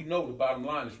 And that we know the bottom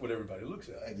line is what everybody looks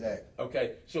at. Exactly.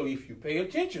 Okay, so if you pay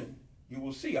attention, you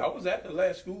will see. I was at the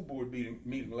last school board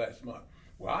meeting last month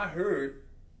where I heard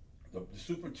the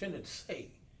superintendent say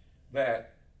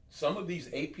that some of these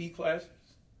AP classes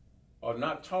are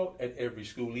not taught at every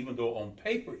school, even though on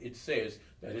paper it says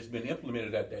that it's been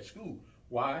implemented at that school.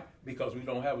 Why? Because we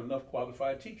don't have enough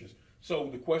qualified teachers. So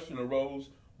the question arose,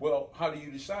 well, how do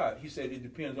you decide? He said it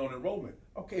depends on enrollment.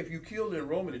 Okay, if you kill the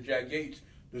enrollment at Jack Yates,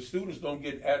 the students don't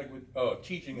get adequate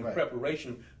teaching and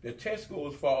preparation, their test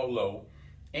scores fall low,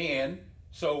 and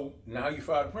so now you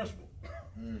fire the principal.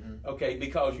 Okay,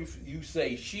 because you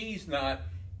say she's not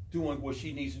doing what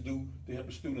she needs to do to help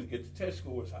the students get the test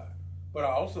scores high. But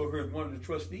I also heard one of the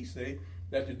trustees say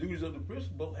that the duties of the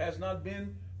principal has not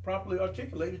been properly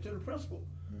articulated to the principal.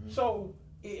 So,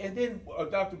 and then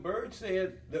Dr. Bird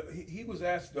said that he was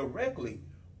asked directly,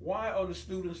 why are the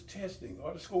students testing?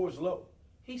 Are the scores low?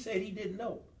 He said he didn't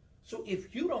know. So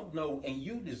if you don't know and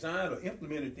you designed or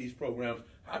implemented these programs,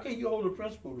 how can you hold the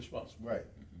principal responsible? Right.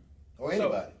 Or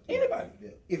anybody. So, anybody. Yeah.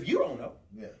 If you don't know.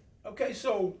 Yeah. Okay,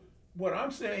 so what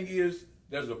I'm saying is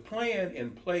there's a plan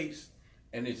in place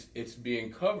and it's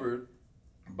being covered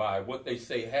by what they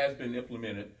say has been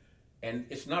implemented, and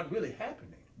it's not really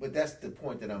happening. But that's the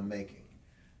point that I'm making,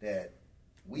 that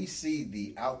we see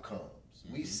the outcomes,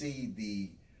 we see the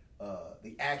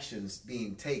actions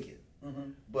being taken,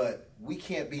 but we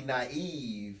can't be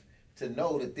naive to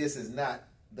know that this is not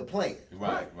the plan.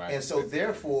 Right. And so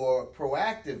therefore,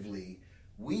 proactively,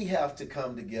 we have to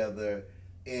come together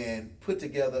and put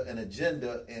together an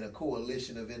agenda and a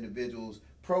coalition of individuals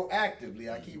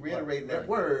proactively, I keep reiterating that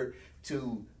word,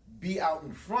 to be out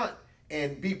in front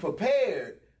and be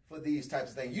prepared for these types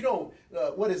of things. You know,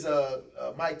 what is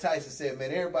Mike Tyson said,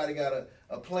 man, everybody got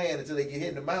a plan until they get hit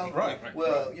in the mouth. Right.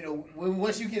 Well, you know,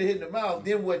 once you get hit in the mouth,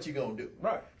 then what you gonna do?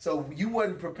 Right. So you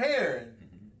wasn't preparing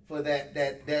for that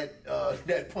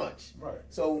punch. Right.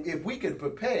 So if we can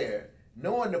prepare,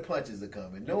 knowing the punches are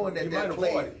coming, knowing that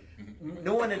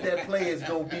knowing that play is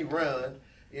gonna be run.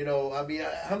 You know, I mean,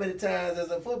 how many times as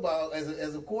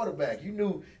a quarterback, you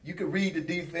knew you could read the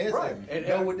defense and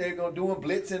know what they're going to do in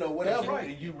blitzing or whatever. That's right,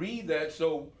 and you read that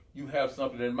so you have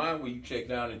something in mind when you check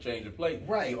down and change the play.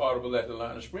 Right. You're audible at the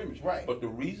line of scrimmage. Right. But the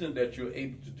reason that you're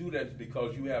able to do that is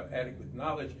because you have adequate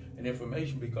knowledge and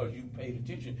information, because you paid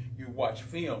attention, you watch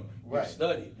film, you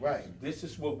studied. Right. This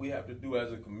is what we have to do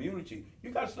as a community.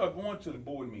 You got to start going to the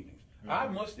board meetings. I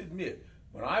must admit,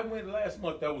 when I went last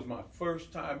month, that was my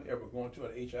first time ever going to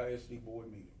an HISD board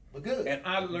meeting. But good. And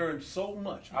I learned so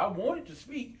much. I wanted to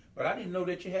speak, but I didn't know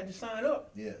that you had to sign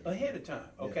up ahead of time,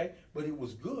 okay? Yeah. But it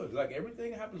was good. Like,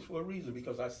 everything happens for a reason,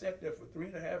 because I sat there for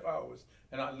 3.5 hours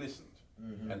and I listened.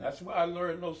 And that's why I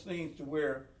learned those things, to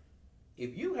where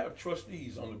if you have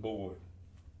trustees on the board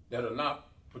that are not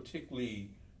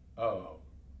particularly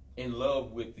in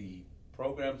love with the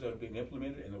programs that are being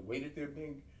implemented and the way that they're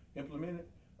being implemented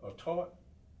or taught,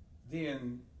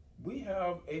 then we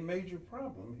have a major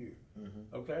problem here,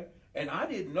 okay? And I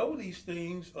didn't know these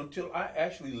things until I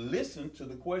actually listened to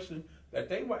the question that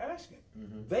they were asking.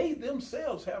 They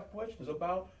themselves have questions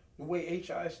about the way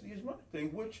HISD is running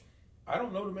things, which I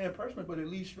don't know the man personally, but it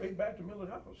leads straight back to Millard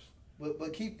House.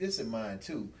 But keep this in mind,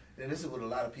 too, and this is what a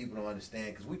lot of people don't understand,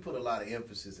 because we put a lot of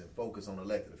emphasis and focus on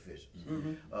elected officials,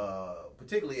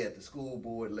 particularly at the school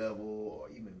board level or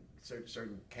even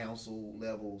certain council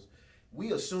levels.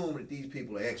 We assume that these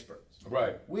people are experts.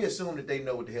 Right. We assume that they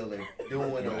know what the hell they're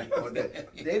doing, or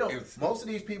that they don't. Most of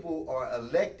these people are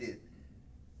elected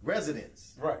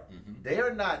residents. Right. They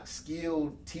are not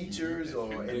skilled teachers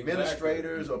or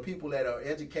administrators or people that are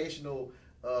educational,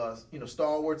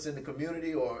 stalwarts in the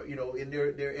community, or in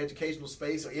their educational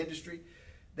space or industry.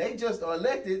 They just are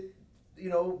elected.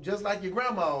 Just like your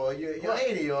grandma or your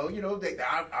auntie, or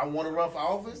I want to run for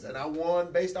office, and I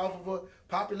won based off of a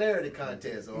popularity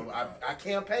contest, or I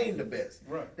campaigned the best.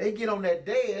 Right. They get on that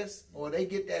dais, or they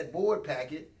get that board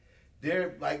packet.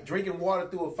 They're like drinking water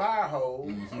through a fire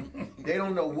hose. They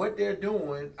don't know what they're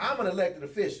doing. I'm an elected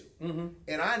official,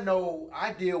 and I know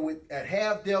I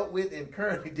have dealt with, and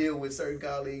currently deal with certain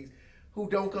colleagues who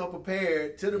don't come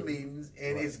prepared to the meetings,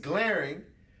 and it's glaring.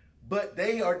 But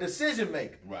they are decision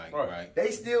makers. Right.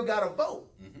 They still got to vote.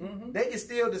 They can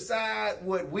still decide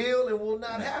what will and will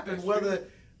not happen, whether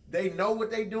they know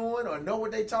what they're doing or know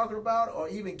what they're talking about or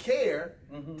even care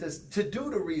to do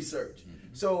the research.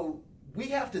 So we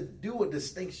have to do a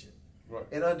distinction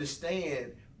and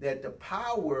understand that the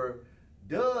power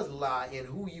does lie in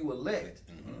who you elect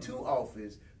to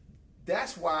office,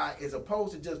 that's why, as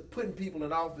opposed to just putting people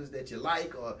in office that you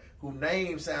like or who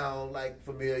names sound like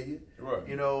familiar, right.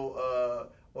 you know,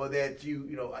 or that you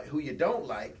know, who you don't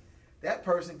like, that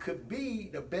person could be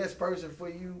the best person for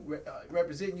you,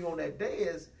 representing you on that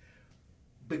dais,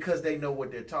 because they know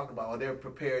what they're talking about, or they're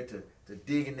prepared to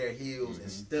dig in their heels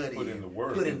and study. Put in the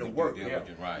work. Put in the work. Yeah.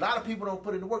 Right. A lot of people don't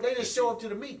put in the work. They just show up to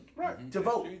the meeting to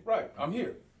vote. Right. I'm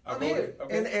here. I'm here.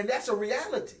 Okay. And that's a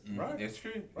reality. Right. That's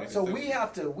true. That So we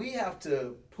have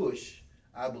to push,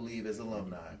 I believe, as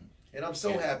alumni. And I'm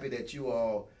so happy that you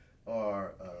all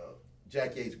are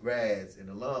Jack Yates grads and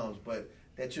alums, but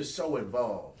that you're so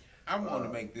involved. I want to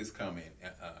make this comment.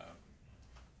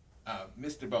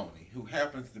 Mr. Boney, who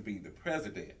happens to be the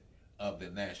president of the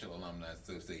National Alumni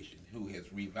Association, who has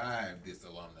revived this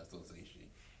alumni association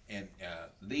and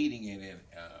leading it in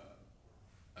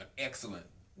an excellent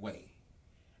way.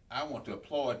 I want to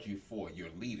applaud you for your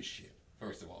leadership,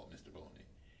 first of all, Mr.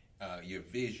 Boney, your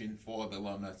vision for the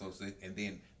Alumni Association, and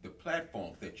then the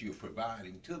platforms that you're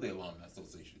providing to the Alumni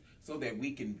Association so that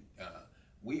we can,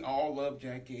 we all love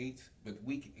Jack Yates, but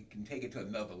we can take it to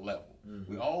another level.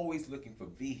 We're always looking for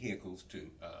vehicles to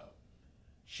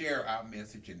share our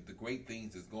message and the great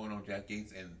things that's going on Jack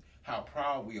Yates and how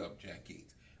proud we are of Jack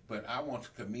Yates. But I want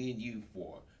to commend you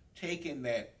for taking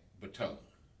that baton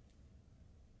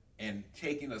and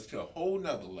taking us to a whole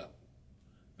nother level.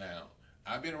 Now,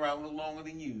 I've been around a little longer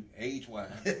than you,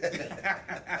 age-wise.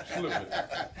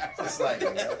 Just like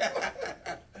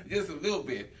just a little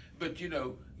bit. But, you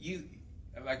know, you,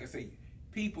 like I say,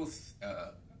 people,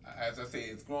 as I say,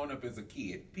 it's growing up as a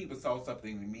kid, people saw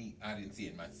something in me I didn't see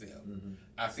in myself.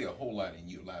 I see a whole lot in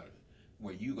you, a lot of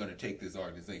where you're going to take this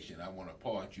organization. I want to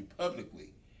applaud you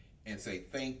publicly and say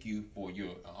thank you for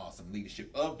your awesome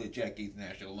leadership of the Jack Yates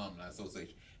National Alumni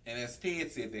Association. And as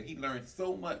Ted said, that he learned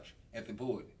so much at the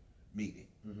board meeting,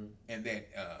 and that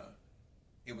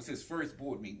it was his first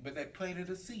board meeting, but that planted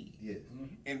a seed. Yes.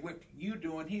 And what you're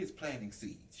doing here is planting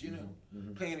seeds, you know,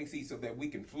 planting seeds so that we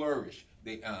can flourish,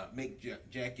 they make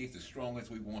Jack Yates as strong as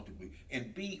we want to be,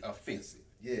 and be offensive.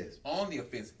 Yes. On the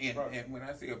offensive. And when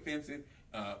I say offensive,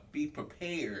 be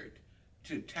prepared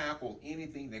to tackle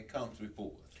anything that comes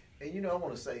before us. And, you know, I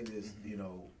want to say this, you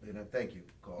know, and I thank you,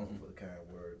 Carl, for the kind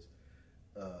words.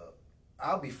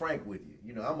 I'll be frank with you.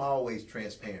 You know, I'm always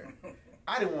transparent.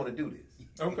 I didn't want to do this.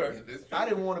 Okay. I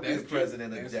didn't want to be the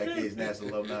president of Jack Yates National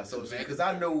Alumni Association because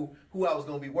I knew who I was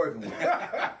going to be working with.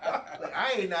 Like,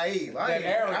 I ain't naive.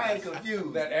 I ain't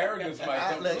confused. That arrogance might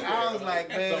come through. I was like,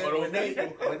 man,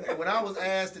 when I was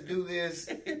asked to do this,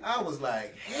 I was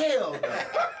like, hell no.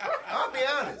 I'll be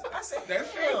honest. I said,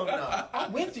 hell no. I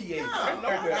went to Yates. I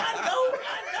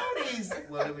know these.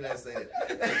 Well, let me not say that.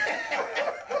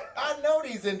 I know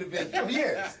these individuals.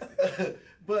 Yes.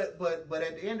 But at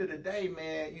the end of the day,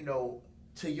 man, you know,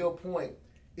 to your point,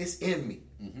 it's in me.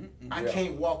 I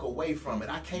can't walk away from it.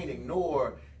 I can't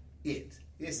ignore it.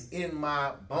 It's in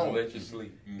my bones. Won't let you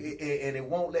sleep. And it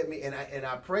won't let me. And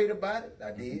I prayed about it.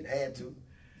 I did, had to,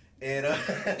 and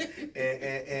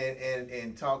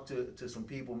and talk to some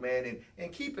people, man.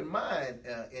 And keep in mind,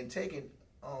 in taking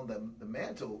on the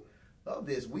mantle of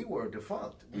this, we were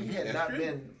defunct. We had not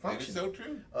been functioning. That is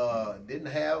so true. Didn't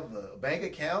have a bank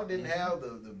account, didn't have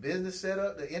the business set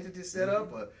up, the entity set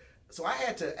up. So I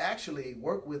had to actually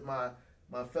work with my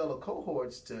fellow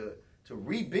cohorts to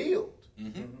rebuild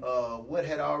what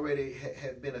had already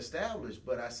had been established.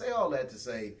 But I say all that to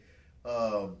say,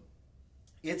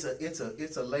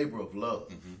 it's a labor of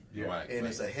love, and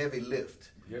it's a heavy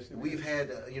lift. Yes, we've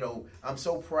had, you know, I'm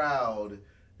so proud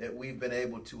that we've been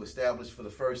able to establish for the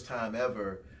first time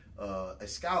ever a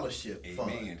scholarship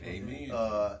fund. Amen.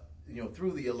 You know,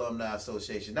 through the Alumni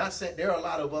Association. Not saying there are a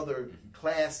lot of other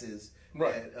classes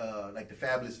that, like the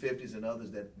Fabulous 50s and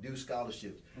others that do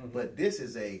scholarships, but this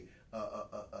is a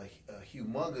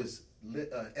humongous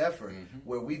effort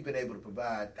where we've been able to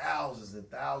provide thousands and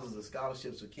thousands of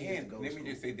scholarships for kids to go to school. Let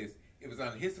me just say this. It was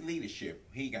on his leadership,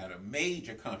 he got a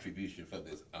major contribution for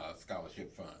this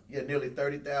scholarship fund. Yeah, nearly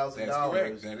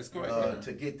 $30,000. That is correct.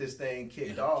 To get this thing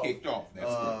kicked off.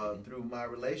 That's through my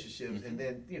relationships, and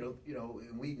then you know,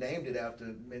 we named it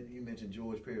after, you mentioned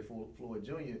George Perry Floyd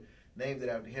Jr. Named it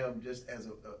after him, just as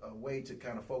a way to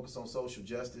kind of focus on social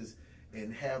justice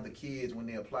and have the kids, when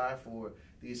they apply for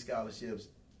these scholarships,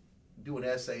 do an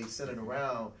essay centered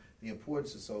around the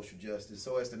importance of social justice,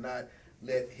 so as to not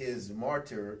let his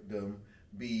martyrdom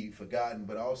be forgotten,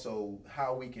 but also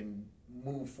how we can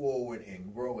move forward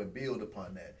and grow and build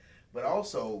upon that. But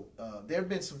also, there have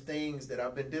been some things that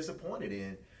I've been disappointed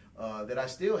in that I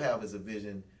still have as a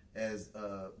vision as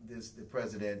the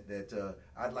president that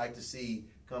I'd like to see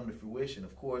come to fruition.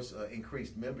 Of course,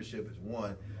 increased membership is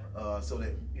one, so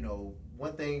that, you know,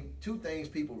 two things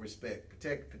people respect,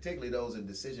 particularly those in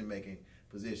decision-making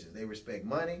positions. They respect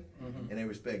money and they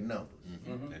respect numbers.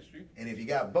 That's true. And if you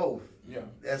got both,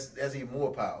 that's even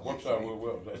more powerful. One side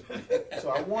will. So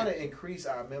I want to increase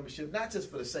our membership, not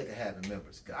just for the sake of having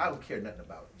members. I don't care nothing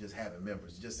about just having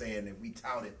members, just saying that we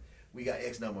tout it, we got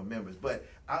X number of members. But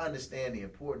I understand the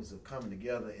importance of coming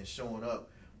together and showing up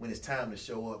when it's time to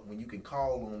show up, when you can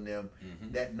call on them,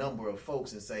 that number of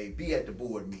folks, and say, be at the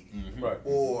board meeting,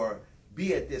 or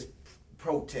be at this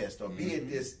protest, or be at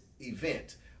this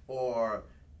event, or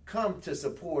come to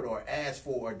support or ask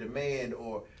for or demand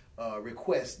or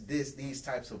request these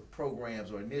types of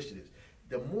programs or initiatives.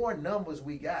 The more numbers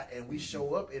we got and we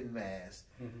show up in mass,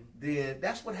 then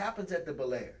that's what happens at the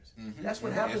Belairs. That's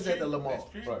what happens at the Lamar.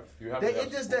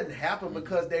 It just doesn't happen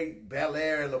because they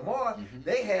Belair and Lamar.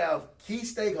 They have key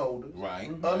stakeholders,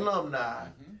 alumni,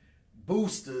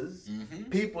 boosters,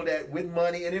 people that with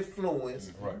money and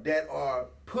influence that are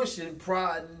pushing,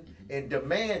 prodding, and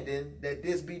demanding that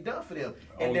this be done for them,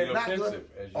 and they're not going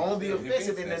on the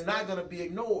offensive, and they're not going to be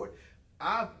ignored.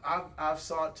 I've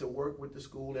sought to work with the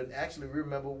school, and actually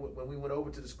remember when we went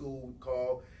over to the school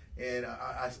call, and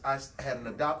I had an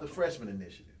Adopt a Freshman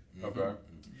initiative.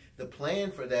 The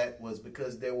plan for that was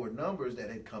because there were numbers that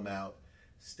had come out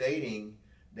stating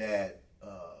that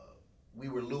we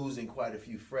were losing quite a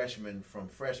few freshmen from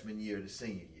freshman year to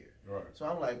senior year. So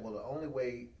I'm like, well, the only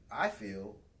way I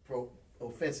feel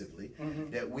offensively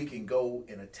that we can go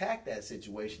and attack that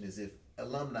situation is if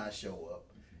alumni show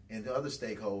up and the other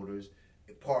stakeholders,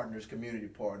 partners, community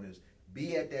partners,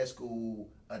 be at that school,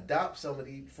 adopt some of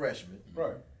these freshmen,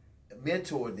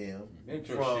 mentor them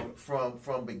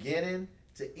from beginning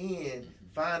to end,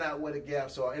 find out what the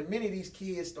gaps are. And many of these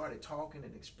kids started talking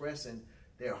and expressing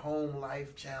their home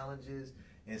life challenges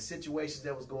and situations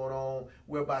that was going on,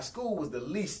 whereby school was the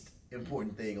least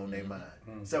important thing on their mind.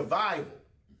 Survival.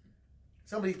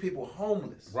 Some of these people are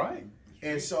homeless.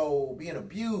 And so being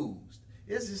abused.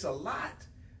 It's just a lot.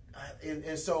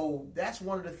 And so that's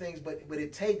one of the things, but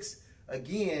it takes,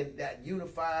 again, that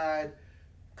unified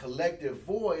collective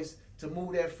voice to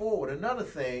move that forward. Another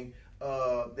thing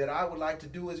that I would like to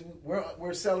do is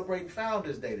we're celebrating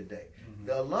Founders Day today.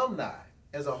 The alumni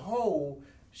as a whole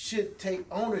should take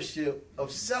ownership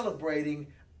of celebrating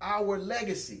our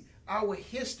legacy, our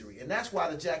history. And that's why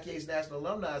the Jack Yates National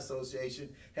Alumni Association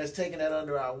has taken that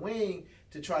under our wing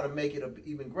to try to make it an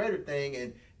even greater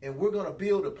thing, and we're going to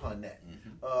build upon that.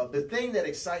 The thing that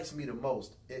excites me the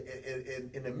most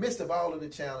in the midst of all of the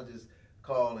challenges,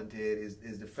 Carl and Ted,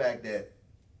 is the fact that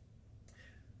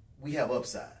we have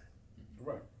upside.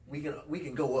 We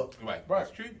can go up.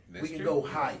 That's true. We can go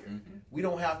higher. We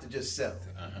don't have to just settle.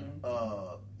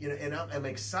 You know, and I'm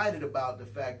excited about the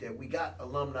fact that we got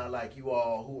alumni like you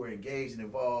all who are engaged and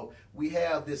involved. We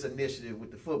have this initiative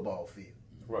with the football field.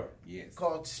 Yes.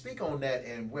 Carl, speak on that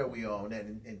and where we are on that,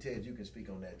 and Ted, you can speak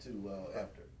on that too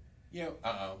after.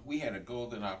 We had a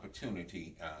golden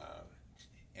opportunity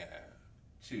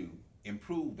to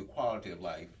improve the quality of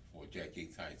life for Jack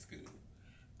Yates High School.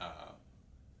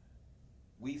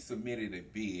 We submitted a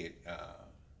bid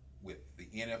with the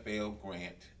NFL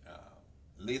grant,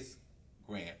 list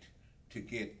grant, to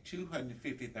get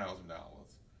 $250,000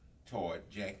 toward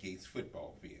Jack Yates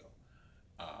football field.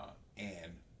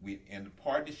 And we, in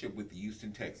partnership with the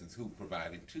Houston Texans, who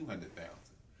provided $200,000.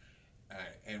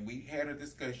 And we had a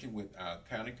discussion with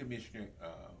County Commissioner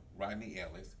Rodney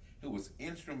Ellis, who was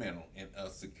instrumental in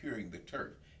us securing the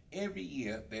turf. Every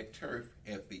year, that turf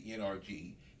at the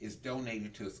NRG is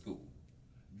donated to a school.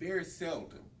 Very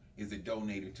seldom is it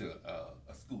donated to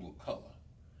a school of color,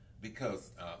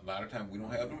 because a lot of times we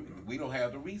don't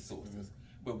have the resources.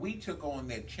 But we took on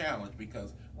that challenge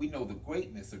because we know the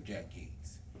greatness of Jack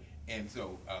Yates, and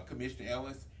so Commissioner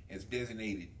Ellis has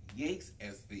designated Yates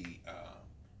as the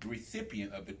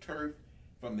recipient of the turf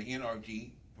from the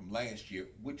NRG from last year,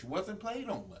 which wasn't played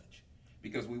on much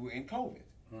because we were in COVID.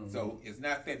 So it's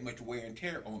not that much wear and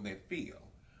tear on that field.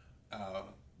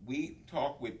 We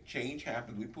talked with Change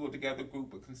Happens. We pulled together a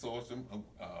group, a consortium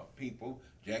of people,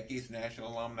 Jack Yates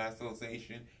National Alumni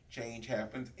Association, Change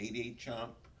Happens, 88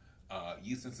 Chump,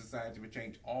 Houston Society for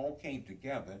Change, all came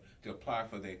together to apply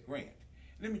for that grant.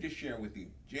 Let me just share with you,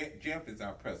 Jeff is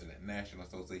our president, National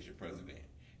Association president.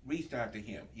 Reached out to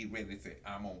him, he ready to say,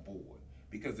 I'm on board,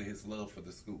 because of his love for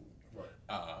the school.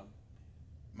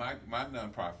 My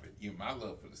nonprofit, my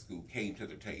love for the school came to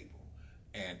the table.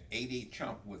 And 88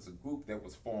 Chump was a group that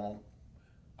was formed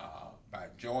by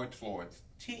George Floyd's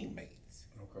teammates.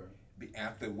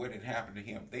 After what had happened to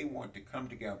him, they wanted to come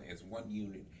together as one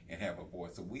unit and have a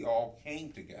voice. So we all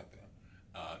came together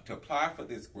to apply for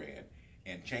this grant.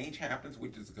 And Change Happens,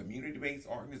 which is a community-based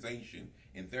organization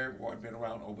in Third Ward, been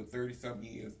around over 30-some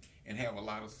years, and have a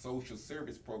lot of social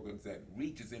service programs that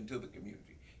reaches into the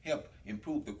community, help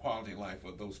improve the quality of life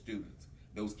of those students,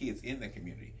 those kids in the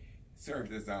community,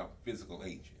 serves as our physical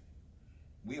agent.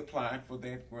 We applied for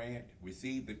that grant,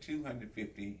 received the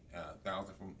 $250,000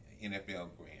 from NFL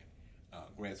grant,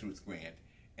 grassroots grant,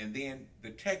 and then the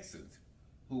Texans,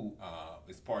 who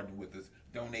is partnering with us,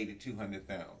 donated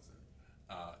 $200,000.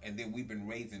 And then we've been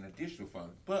raising additional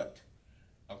funds. But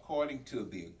according to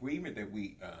the agreement that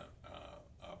we,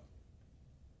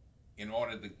 in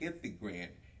order to get the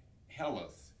grant,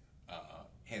 Hellas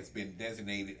has been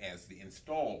designated as the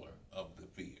installer of the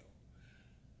field.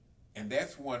 And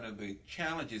that's one of the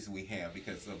challenges we have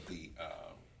because of the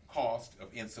cost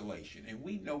of installation. And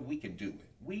we know we can do it.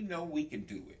 We know we can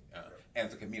do it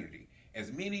as a community. As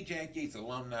many Jack Yates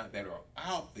alumni that are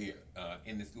out there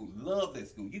in the school, love that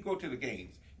school. You go to the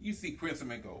games, you see crimson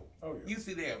and gold. Oh, yeah. You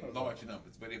see they have large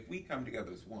numbers. But if we come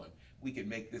together as one, we can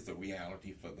make this a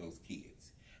reality for those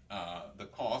kids. The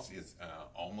cost is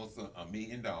almost $1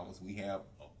 million. We have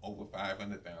over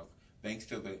 $500,000. Thanks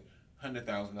to the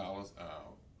 $100,000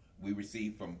 we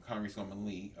received from Congresswoman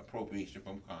Lee, appropriation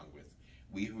from Congress.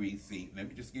 We received, let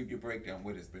me just give you a breakdown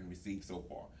what has been received so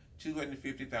far.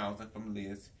 $250,000 from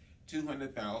Liz,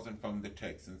 $200,000 from the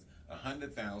Texans,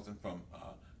 $100,000 from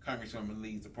Congresswoman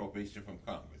Lee's appropriation from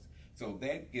Congress. So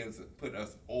that put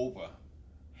us over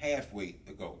halfway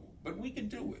the goal. But we can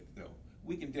do it, though.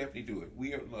 We can definitely do it.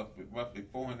 We are roughly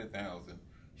 $400,000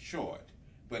 short.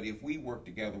 But if we work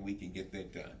together, we can get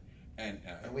that done. And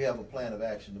we have a plan of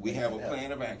action. We have a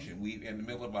plan of action. We're in the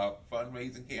middle of our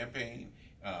fundraising campaign.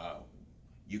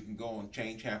 You can go on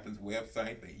Change Happens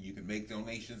website. You can make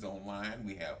donations online.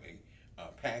 We have a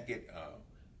packet,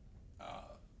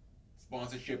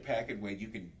 sponsorship packet where you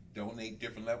can donate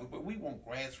different levels. But we want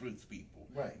grassroots people.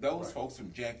 Right. Those folks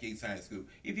from Jack Yates High School.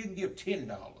 If you can give $10,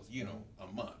 a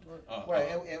month. Right.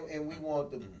 And we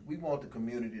want the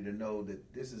community to know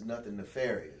that this is nothing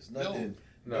nefarious. Nothing.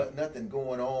 No. Nothing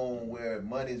going on where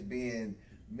money's being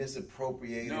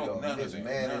misappropriated or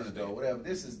mismanaged or whatever.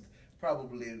 This is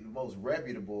probably the most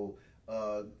reputable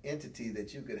entity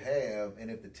that you could have, and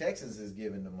if the Texans is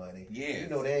giving the money, yes.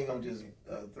 They ain't gonna just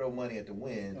throw money at the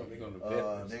wind. No,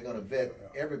 they're gonna vet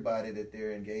everybody that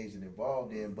they're engaged and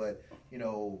involved in. But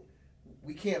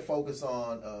we can't focus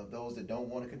on those that don't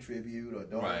want to contribute or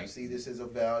don't see this as a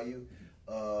value,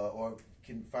 or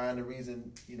can find a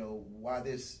reason, why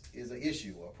this is an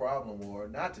issue or a problem or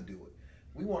not to do it.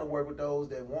 We want to work with those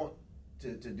that want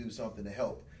to do something to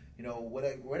help.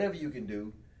 Whatever you can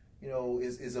do,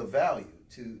 is of value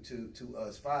to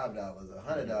us. $5,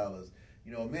 $100,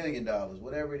 $1 million,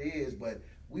 whatever it is. But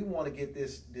we want to get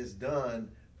this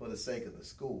done for the sake of the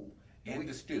school and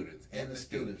the students and the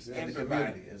students and the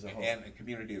community as a whole. And the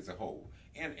community as a whole.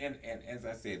 And as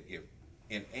I said, if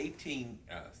in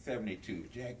 1872,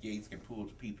 Jack Yates can pull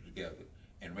the people together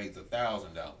and raise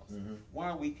 $1,000.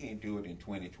 Why we can't do it in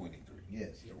 2023?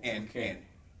 Yes, and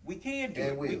we can do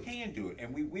it. We can do it,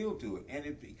 and we will do it. And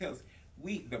it's because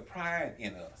the pride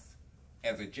in us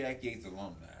as a Jack Yates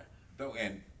alumni,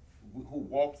 and who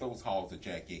walk those halls of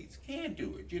Jack Yates, can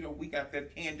do it. We got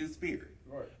that can-do spirit.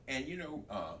 Right. And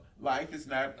life is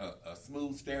not a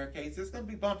smooth staircase. There's going to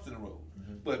be bumps in the road,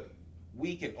 but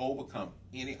we can overcome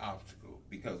any obstacle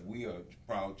because we are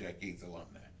proud Jack Yates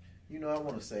alumni. I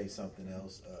want to say something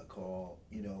else, Carl.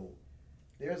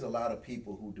 There's a lot of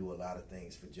people who do a lot of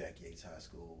things for Jack Yates High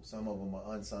School. Some of them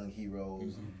are unsung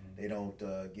heroes. They don't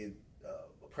get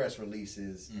press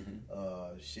releases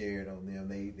shared on them.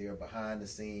 They are behind the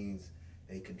scenes.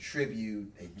 They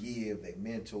contribute, they give, they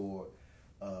mentor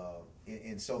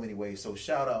in so many ways. So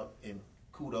shout out and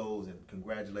kudos and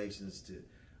congratulations to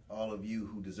all of you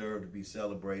who deserve to be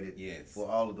celebrated for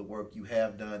all of the work you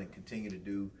have done and continue to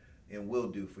do and will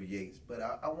do for Yates. But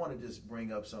I want to just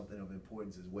bring up something of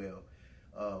importance as well.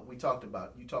 You talked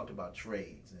about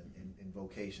trades and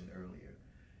vocation earlier,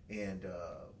 and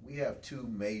we have two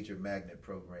major magnet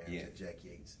programs at Jack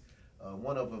Yates.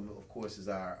 One of them, of course, is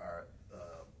our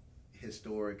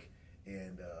historic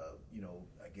and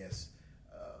I guess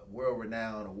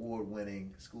world-renowned,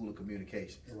 award-winning School of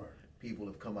Communications. Right. People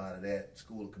have come out of that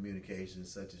School of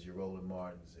Communications, such as your Roland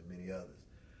Martins and many others.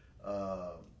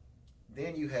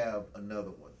 Then you have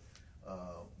another one,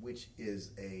 which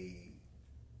is a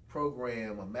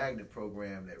magnet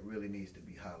program that really needs to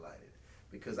be highlighted.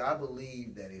 Because I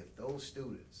believe that if those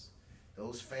students,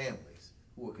 those families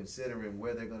who are considering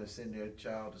where they're going to send their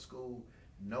child to school,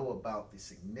 know about the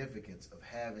significance of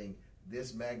having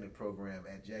this magnet program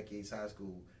at Jack Yates High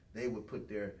School, they would put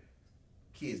their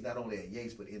kids not only at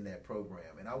Yates but in that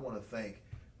program. And I want to thank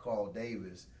Carl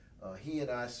Davis. He and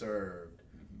I served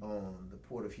on the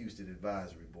Port of Houston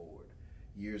Advisory Board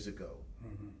years ago,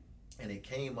 and it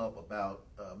came up about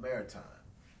maritime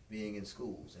being in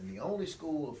schools. And the only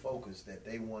school of focus that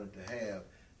they wanted to have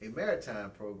a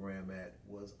maritime program at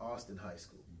was Austin High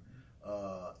School.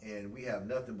 And we have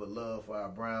nothing but love for our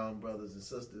brown brothers and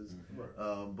sisters,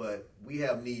 but we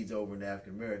have needs over in the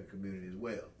African American community as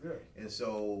well. And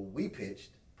so we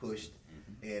pushed,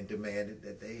 and demanded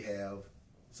that they have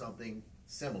something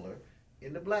similar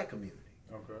in the black community.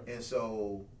 And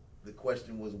so the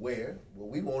question was where? Well,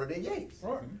 we wanted at Yates.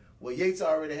 Well, Yates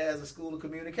already has a school of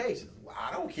communications. Well,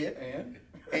 I don't care.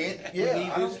 And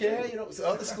yeah, I don't care. You know, so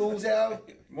other schools have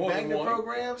magnet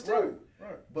programs too.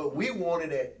 But we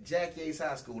wanted at Jack Yates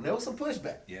High School. And there was some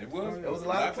pushback. Yeah, it was. There was a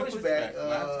lot of pushback,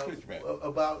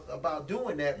 about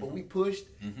doing that. But we pushed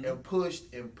and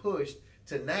pushed and pushed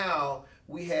to now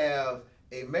we have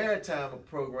a maritime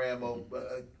program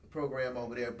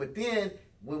over there. But then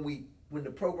when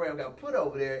the program got put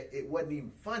over there, it wasn't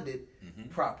even funded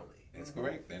properly. That's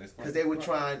correct. That is correct. Because they were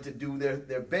trying to do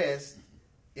their best,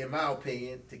 in my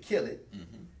opinion, to kill it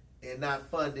and not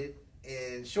fund it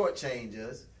and shortchange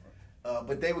us.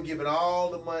 But they were giving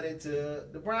all the money to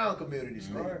the Brown Community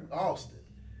School, Austin.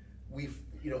 We,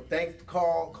 thank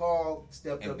Carl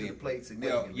stepped up to the plate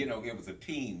significantly. Well, it was a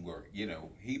teamwork.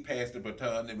 He passed the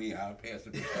baton to me, I passed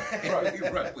the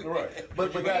baton.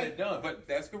 But you got it done. But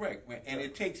that's correct. And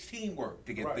it takes teamwork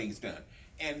to get things done.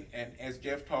 And as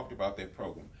Jeff talked about that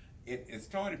program, it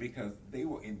started because they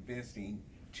were investing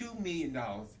 $2 million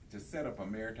to set up a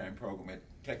maritime program at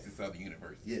Texas Southern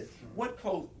University. Yes. What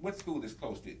school is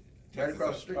close to Texas right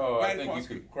across the street? Oh, I think you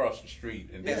could cross the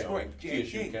street and that's correct.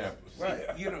 TSU campus. Right.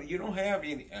 You don't have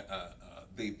any.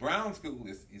 The Brown School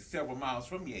is several miles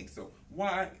from Yates. So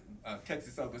why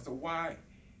Texas Southern? So why?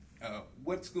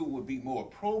 What school would be more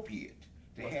appropriate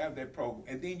to have that program?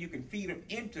 And then you can feed them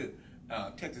into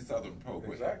Texas Southern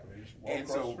program. Exactly. And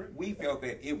so we felt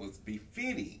that it was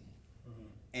befitting,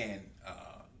 and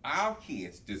our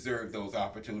kids deserve those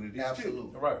opportunities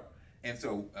Absolutely. too. Right. And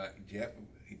so Jeff,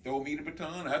 he threw me the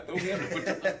baton, I threw him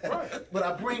the baton. But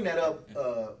I bring that up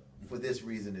for this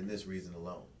reason and this reason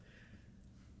alone.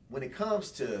 When it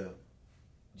comes to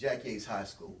Jack Yates High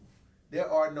School, there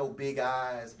are no big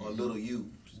I's or little U's.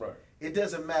 Right. It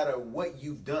doesn't matter what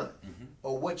you've done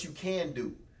or what you can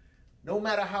do. No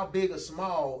matter how big or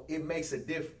small, it makes a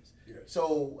difference. Yes.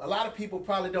 So a lot of people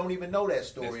probably don't even know that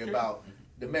story about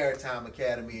the Maritime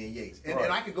Academy in Yates. And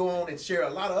I could go on and share a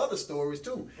lot of other stories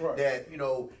too that,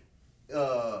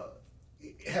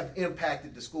 have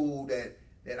impacted the school that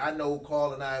I know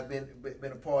Carl and I have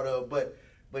been a part of, but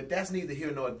that's neither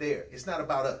here nor there. It's not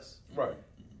about us. Right.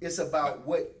 It's about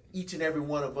what each and every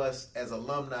one of us as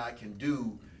alumni can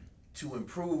do to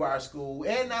improve our school,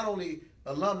 and not only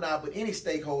alumni, but any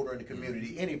stakeholder in the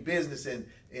community, any business in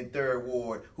Third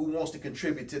Ward who wants to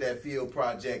contribute to that field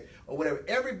project or whatever.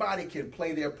 Everybody can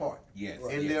play their part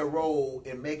in their role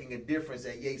in making a difference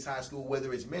at Yates High School,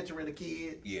 whether it's mentoring a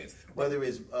kid, whether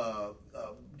it's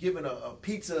giving a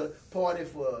pizza party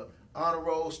for honor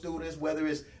roll students, whether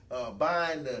it's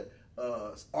buying the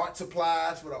art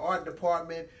supplies for the art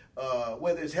department,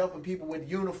 whether it's helping people with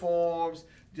uniforms,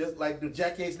 just like the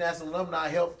Jack Yates National Alumni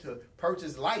helped to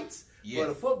purchase lights for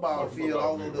the football field.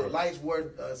 Although the lights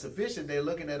weren't sufficient, they're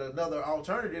looking at another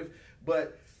alternative.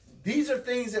 But these are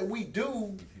things that we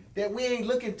do that we ain't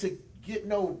looking to get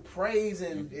no praise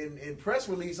and press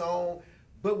release on,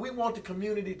 but we want the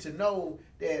community to know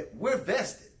that we're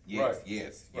vested.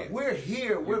 Yes. We're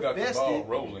here, we're got vested, the ball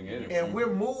rolling anyway. and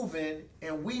we're moving,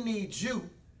 and we need you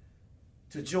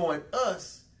to join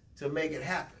us to make it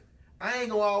happen. I ain't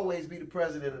gonna always be the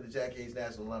president of the Jack Yates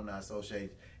National Alumni Association,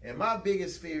 and my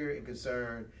biggest fear and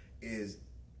concern is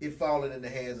it falling in the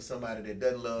hands of somebody that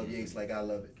doesn't love Yates like I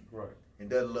love it, and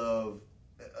doesn't love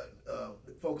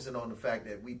focusing on the fact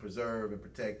that we preserve and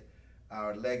protect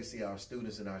our legacy, our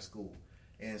students, and our school.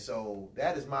 And so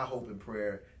that is my hope and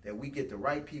prayer, that we get the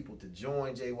right people to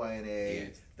join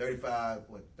JYNA.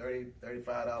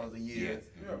 $35 a year.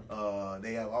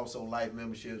 They have also life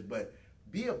memberships, but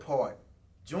be a part.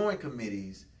 Join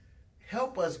committees,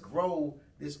 help us grow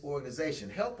this organization,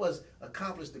 help us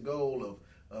accomplish the goal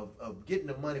of getting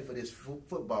the money for this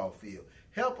football field,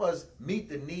 help us meet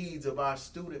the needs of our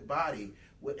student body,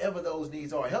 whatever those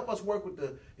needs are, help us work with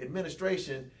the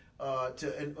administration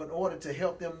in order to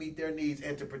help them meet their needs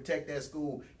and to protect that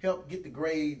school, help get the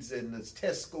grades and the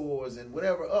test scores and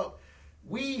whatever up.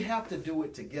 We have to do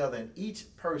it together, and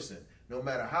each person, no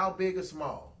matter how big or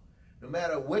small, No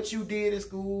matter what you did in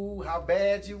school, how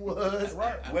bad you was,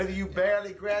 whether you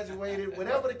barely graduated,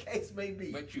 whatever the case may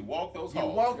be. But you walk those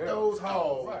halls. You walk those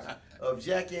halls of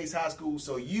Jack Yates High School,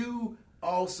 so you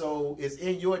also is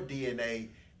in your DNA,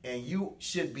 and you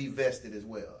should be vested as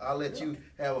well. I'll let you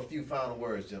have a few final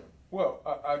words, gentlemen. Well,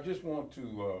 I just want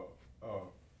to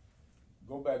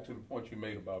go back to the point you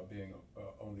made about being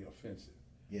on the offensive.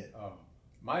 Yeah.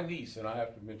 My niece, and I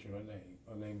have to mention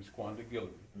her name is Quanda Guillory,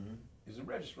 is a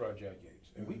registrar at Jack Yates.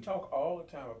 And we talk all the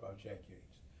time about Jack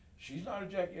Yates. She's not a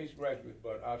Jack Yates graduate,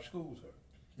 but I've schooled her.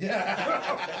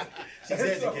 Yeah. She's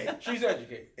educated. She's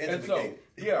educated. And so,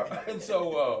 and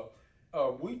so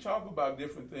we talk about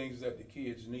different things that the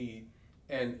kids need.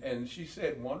 And she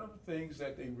said one of the things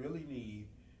that they really need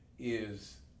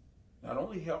is not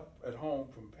only help at home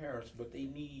from parents, but they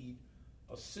need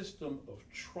a system of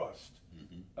trust,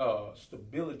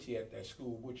 stability at that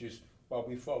school, which is why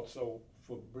we fought so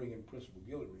for bringing Principal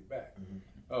Guillory back.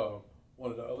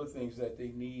 One of the other things that they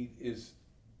need is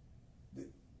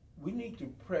we need to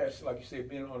press, like you said,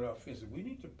 being on the offensive, we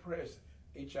need to press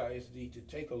HISD to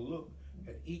take a look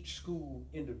at each school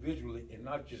individually and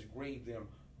not just grade them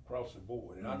across the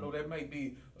board. And I know that may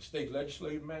be a state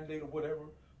legislative mandate or whatever,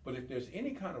 but if there's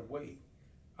any kind of way,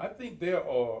 I think there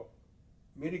are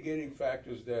mitigating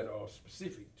factors that are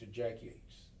specific to Jack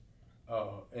Yates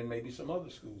and maybe some other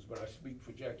schools, but I speak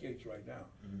for Jack Yates right now.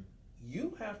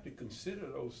 You have to consider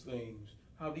those things,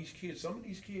 how these kids, some of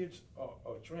these kids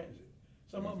are transit.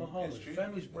 Some of them are homeless.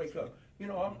 Families break up. You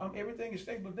know, everything is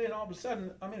stable, but then all of a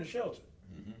sudden I'm in a shelter.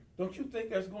 Don't you think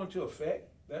that's going to affect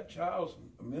that child's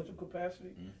mental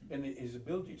capacity and his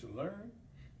ability to learn?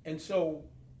 And so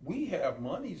we have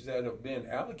monies that have been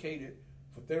allocated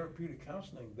for therapeutic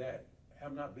counseling that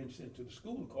have not been sent to the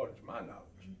school, according to my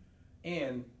knowledge.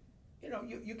 And, you know,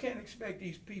 you can't expect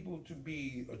these people to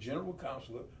be a general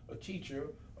counselor, a teacher,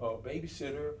 a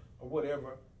babysitter, or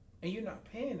whatever, and you're not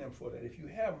paying them for that. If you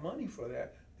have money for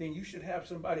that, then you should have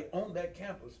somebody on that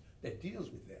campus that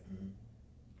deals with that.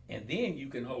 And then you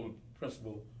can hold the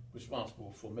principal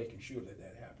responsible for making sure that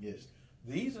that happens. Yes.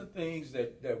 These are things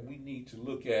that we need to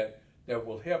look at that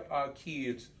will help our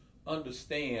kids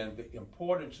understand the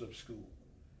importance of school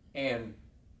and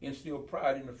instill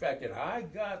pride in the fact that I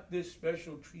got this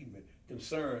special treatment,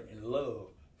 concern, and love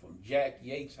from Jack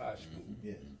Yates High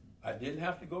School. I didn't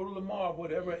have to go to Lamar,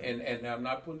 whatever, and I'm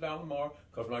not putting down Lamar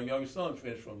because my youngest son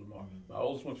finished from Lamar. My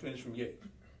oldest one finished from Yates.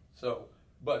 So,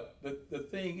 but the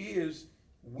thing is,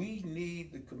 we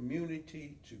need the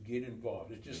community to get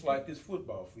involved. It's just like this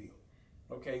football field.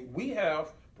 Okay, we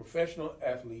have professional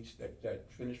athletes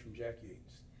that finish from Jack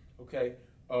Yates. Okay,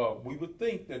 we would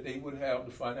think that they would have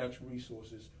the financial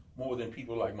resources more than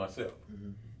people like myself.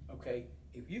 Okay,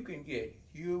 if you can get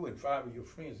you and 5 of your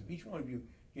friends, if each one of you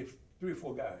get 3 or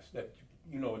 4 guys that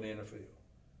you know in the NFL,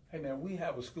 hey man, we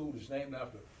have a school that's named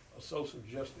after a social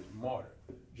justice martyr,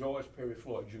 George Perry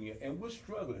Floyd Jr., and we're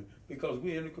struggling because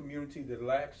we're in a community that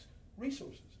lacks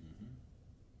resources.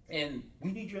 And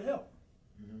we need your help.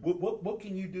 What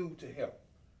can you do to help?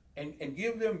 And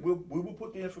give them, we will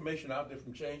put the information out there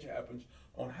from Change Happens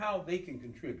on how they can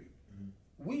contribute.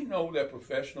 We know that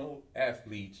professional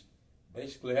athletes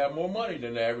basically have more money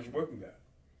than the average working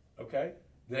guy, okay?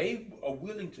 They are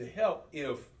willing to help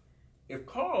if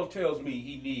Carl tells me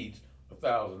he needs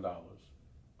 $1,000,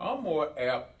 I'm more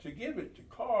apt to give it to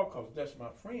Carl because that's my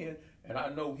friend, and I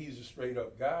know he's a straight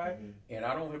up guy, and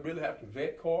I don't really have to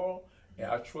vet Carl, and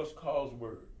I trust Carl's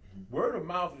word. Word of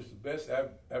mouth is the best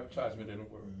advertisement in the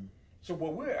world. So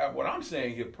what I'm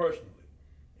saying here personally,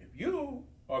 if you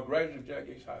are a graduate of Jack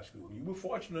Yates High School, and you were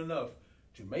fortunate enough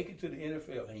to make it to the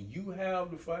NFL, and you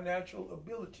have the financial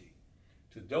ability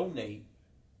to donate,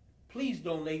 please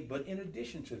donate, but in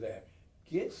addition to that,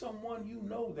 get someone you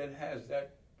know that has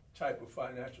that type of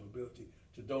financial ability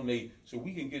to donate so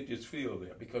we can get this field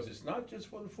there, because it's not just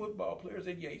for the football players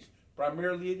at Yates,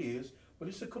 primarily it is, but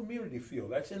it's a community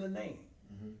field, that's in the name,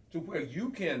 to where you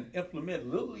can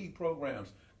implement Little League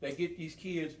programs that get these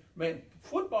kids, man,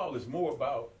 football is more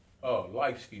about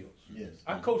life skills. Yes.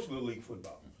 I coach Little League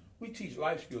football. We teach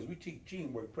life skills, we teach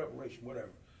teamwork, preparation, whatever.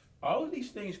 All of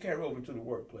these things carry over to the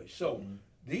workplace. So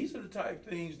these are the type of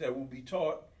things that will be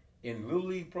taught in Little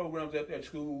League programs at that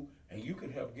school, and you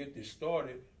can help get this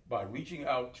started by reaching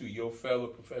out to your fellow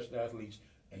professional athletes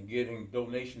and getting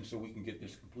donations so we can get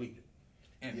this completed.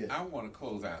 And I want to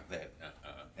close out that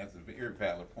that's a very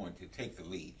valid point, to take the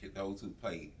lead to those who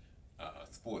played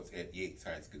sports at Yates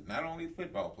High School. Not only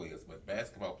football players, but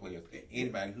basketball players,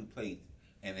 anybody who played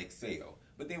and excelled.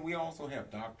 But then we also have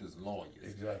doctors,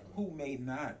 lawyers, who may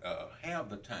not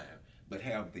have the time, but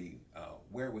have the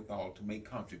wherewithal to make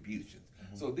contributions.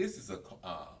 So this is a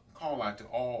call out to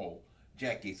all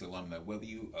Jack Yates alumni, whether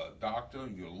you a doctor,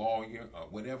 you're a lawyer, or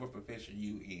whatever profession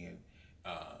you in,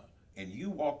 and you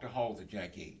walk the halls of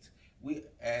Jack Yates, we're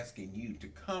asking you to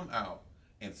come out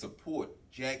and support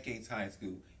Jack Yates High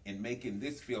School in making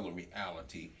this field a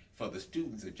reality for the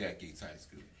students of Jack Yates High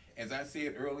School. As I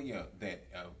said earlier, that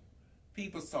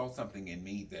people saw something in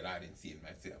me that I didn't see in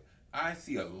myself. I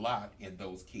see a lot in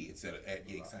those kids that are at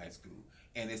Yates High School,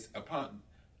 and it's upon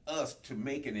us to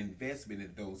make an investment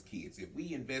in those kids. If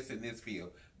we invest in this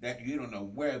field, that you don't know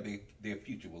where their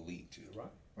future will lead to. Right.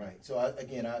 Right. So I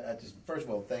just first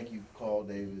of all thank you, Carl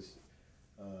Davis.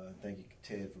 Thank you,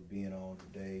 Ted, for being on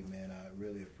today, man. I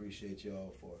really appreciate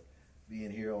y'all for being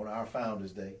here on our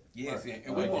Founders Day. Yes,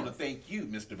 and we want to thank you,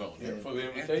 Mr. Boney, for the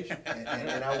invitation.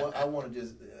 And I want to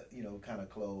just kind of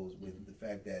close with the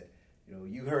fact that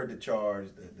you heard the charge,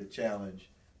 the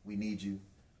challenge. We need you.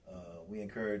 We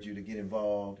encourage you to get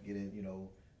involved, get in,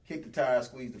 kick the tires,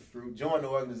 squeeze the fruit, join the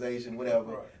organization,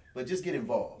 whatever. Right. But just get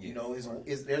involved.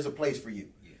 Yes. There's a place for you.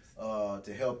 Yes.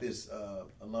 To help this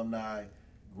alumni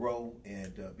grow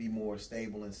and be more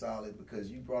stable and solid,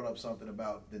 because you brought up something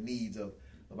about the needs of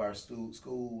our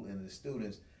school and the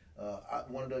students.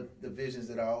 One of the visions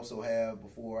that I also have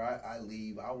before I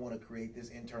leave, I want to create this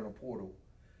internal portal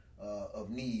of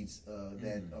needs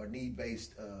that are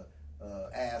need-based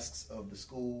asks of the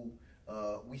school.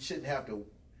 We shouldn't have to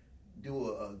do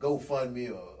a GoFundMe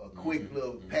or a quick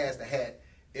little pass the hat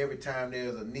every time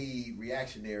there's a need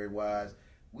reactionary-wise.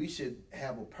 We should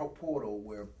have a portal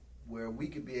where we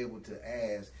could be able to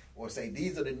ask or say,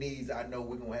 these are the needs I know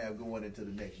we're going to have going into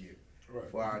the next year. Right.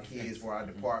 For our kids, for our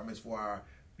departments, for our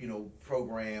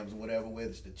programs, whatever, whether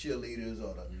it's the cheerleaders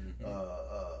or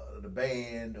the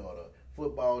band or the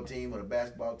football team or the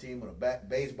basketball team or the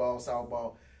baseball,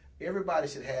 softball. Everybody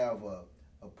should have a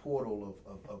portal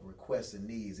of requests and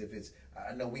needs. If it's,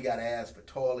 I know we got to ask for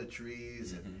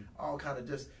toiletries and all kind of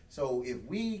just, so if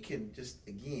we can just,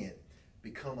 again,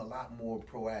 become a lot more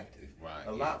proactive, right,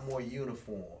 a lot more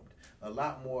uniformed, a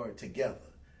lot more together.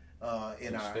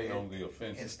 Stay on the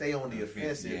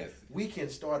offensive. Yes. We can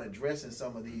start addressing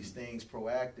some of these things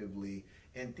proactively,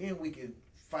 and then we can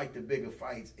fight the bigger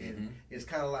fights. And it's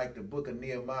kind of like the book of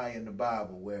Nehemiah in the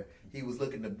Bible, where he was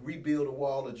looking to rebuild the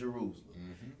wall of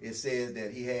Jerusalem. It says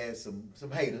that he had some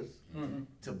haters,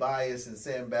 Tobias and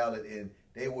Sanballat, and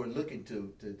they were looking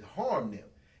to harm them.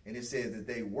 And it says that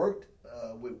they worked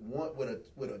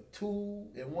with a tool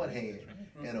in one hand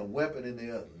and a weapon in the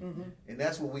other, and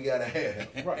that's what we gotta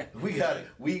have. Right. We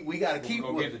gotta keep.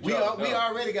 We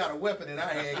already got a weapon in our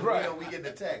hand. Right. We getting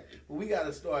attacked, but we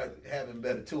gotta start having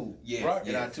better tools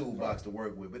in our toolbox to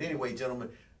work with. But anyway, gentlemen,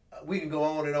 we can go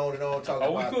on and on and on talking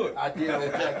about idea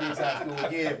on Jack Yates High School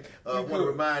again. Want to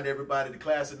remind everybody the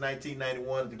class of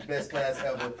 1991, the best class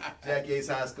ever, Jack Yates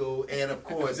High School, and of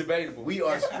course, debatable. We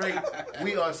are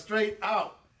straight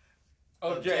out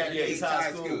of Jack Yates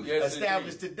High School,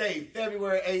 established today,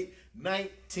 February 8,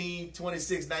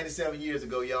 1926, 97 years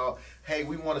ago, y'all. Hey,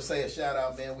 we want to say a shout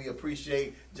out, man. We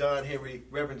appreciate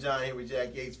Reverend John Henry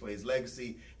Jack Yates, for his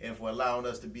legacy and for allowing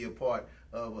us to be a part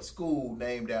of a school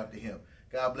named after him.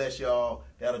 God bless y'all.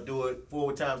 That'll do it.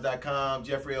 ForwardTimes.com,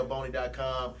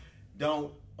 JeffreyLBoney.com.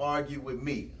 Don't argue with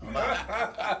me.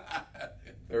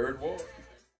 Third Ward.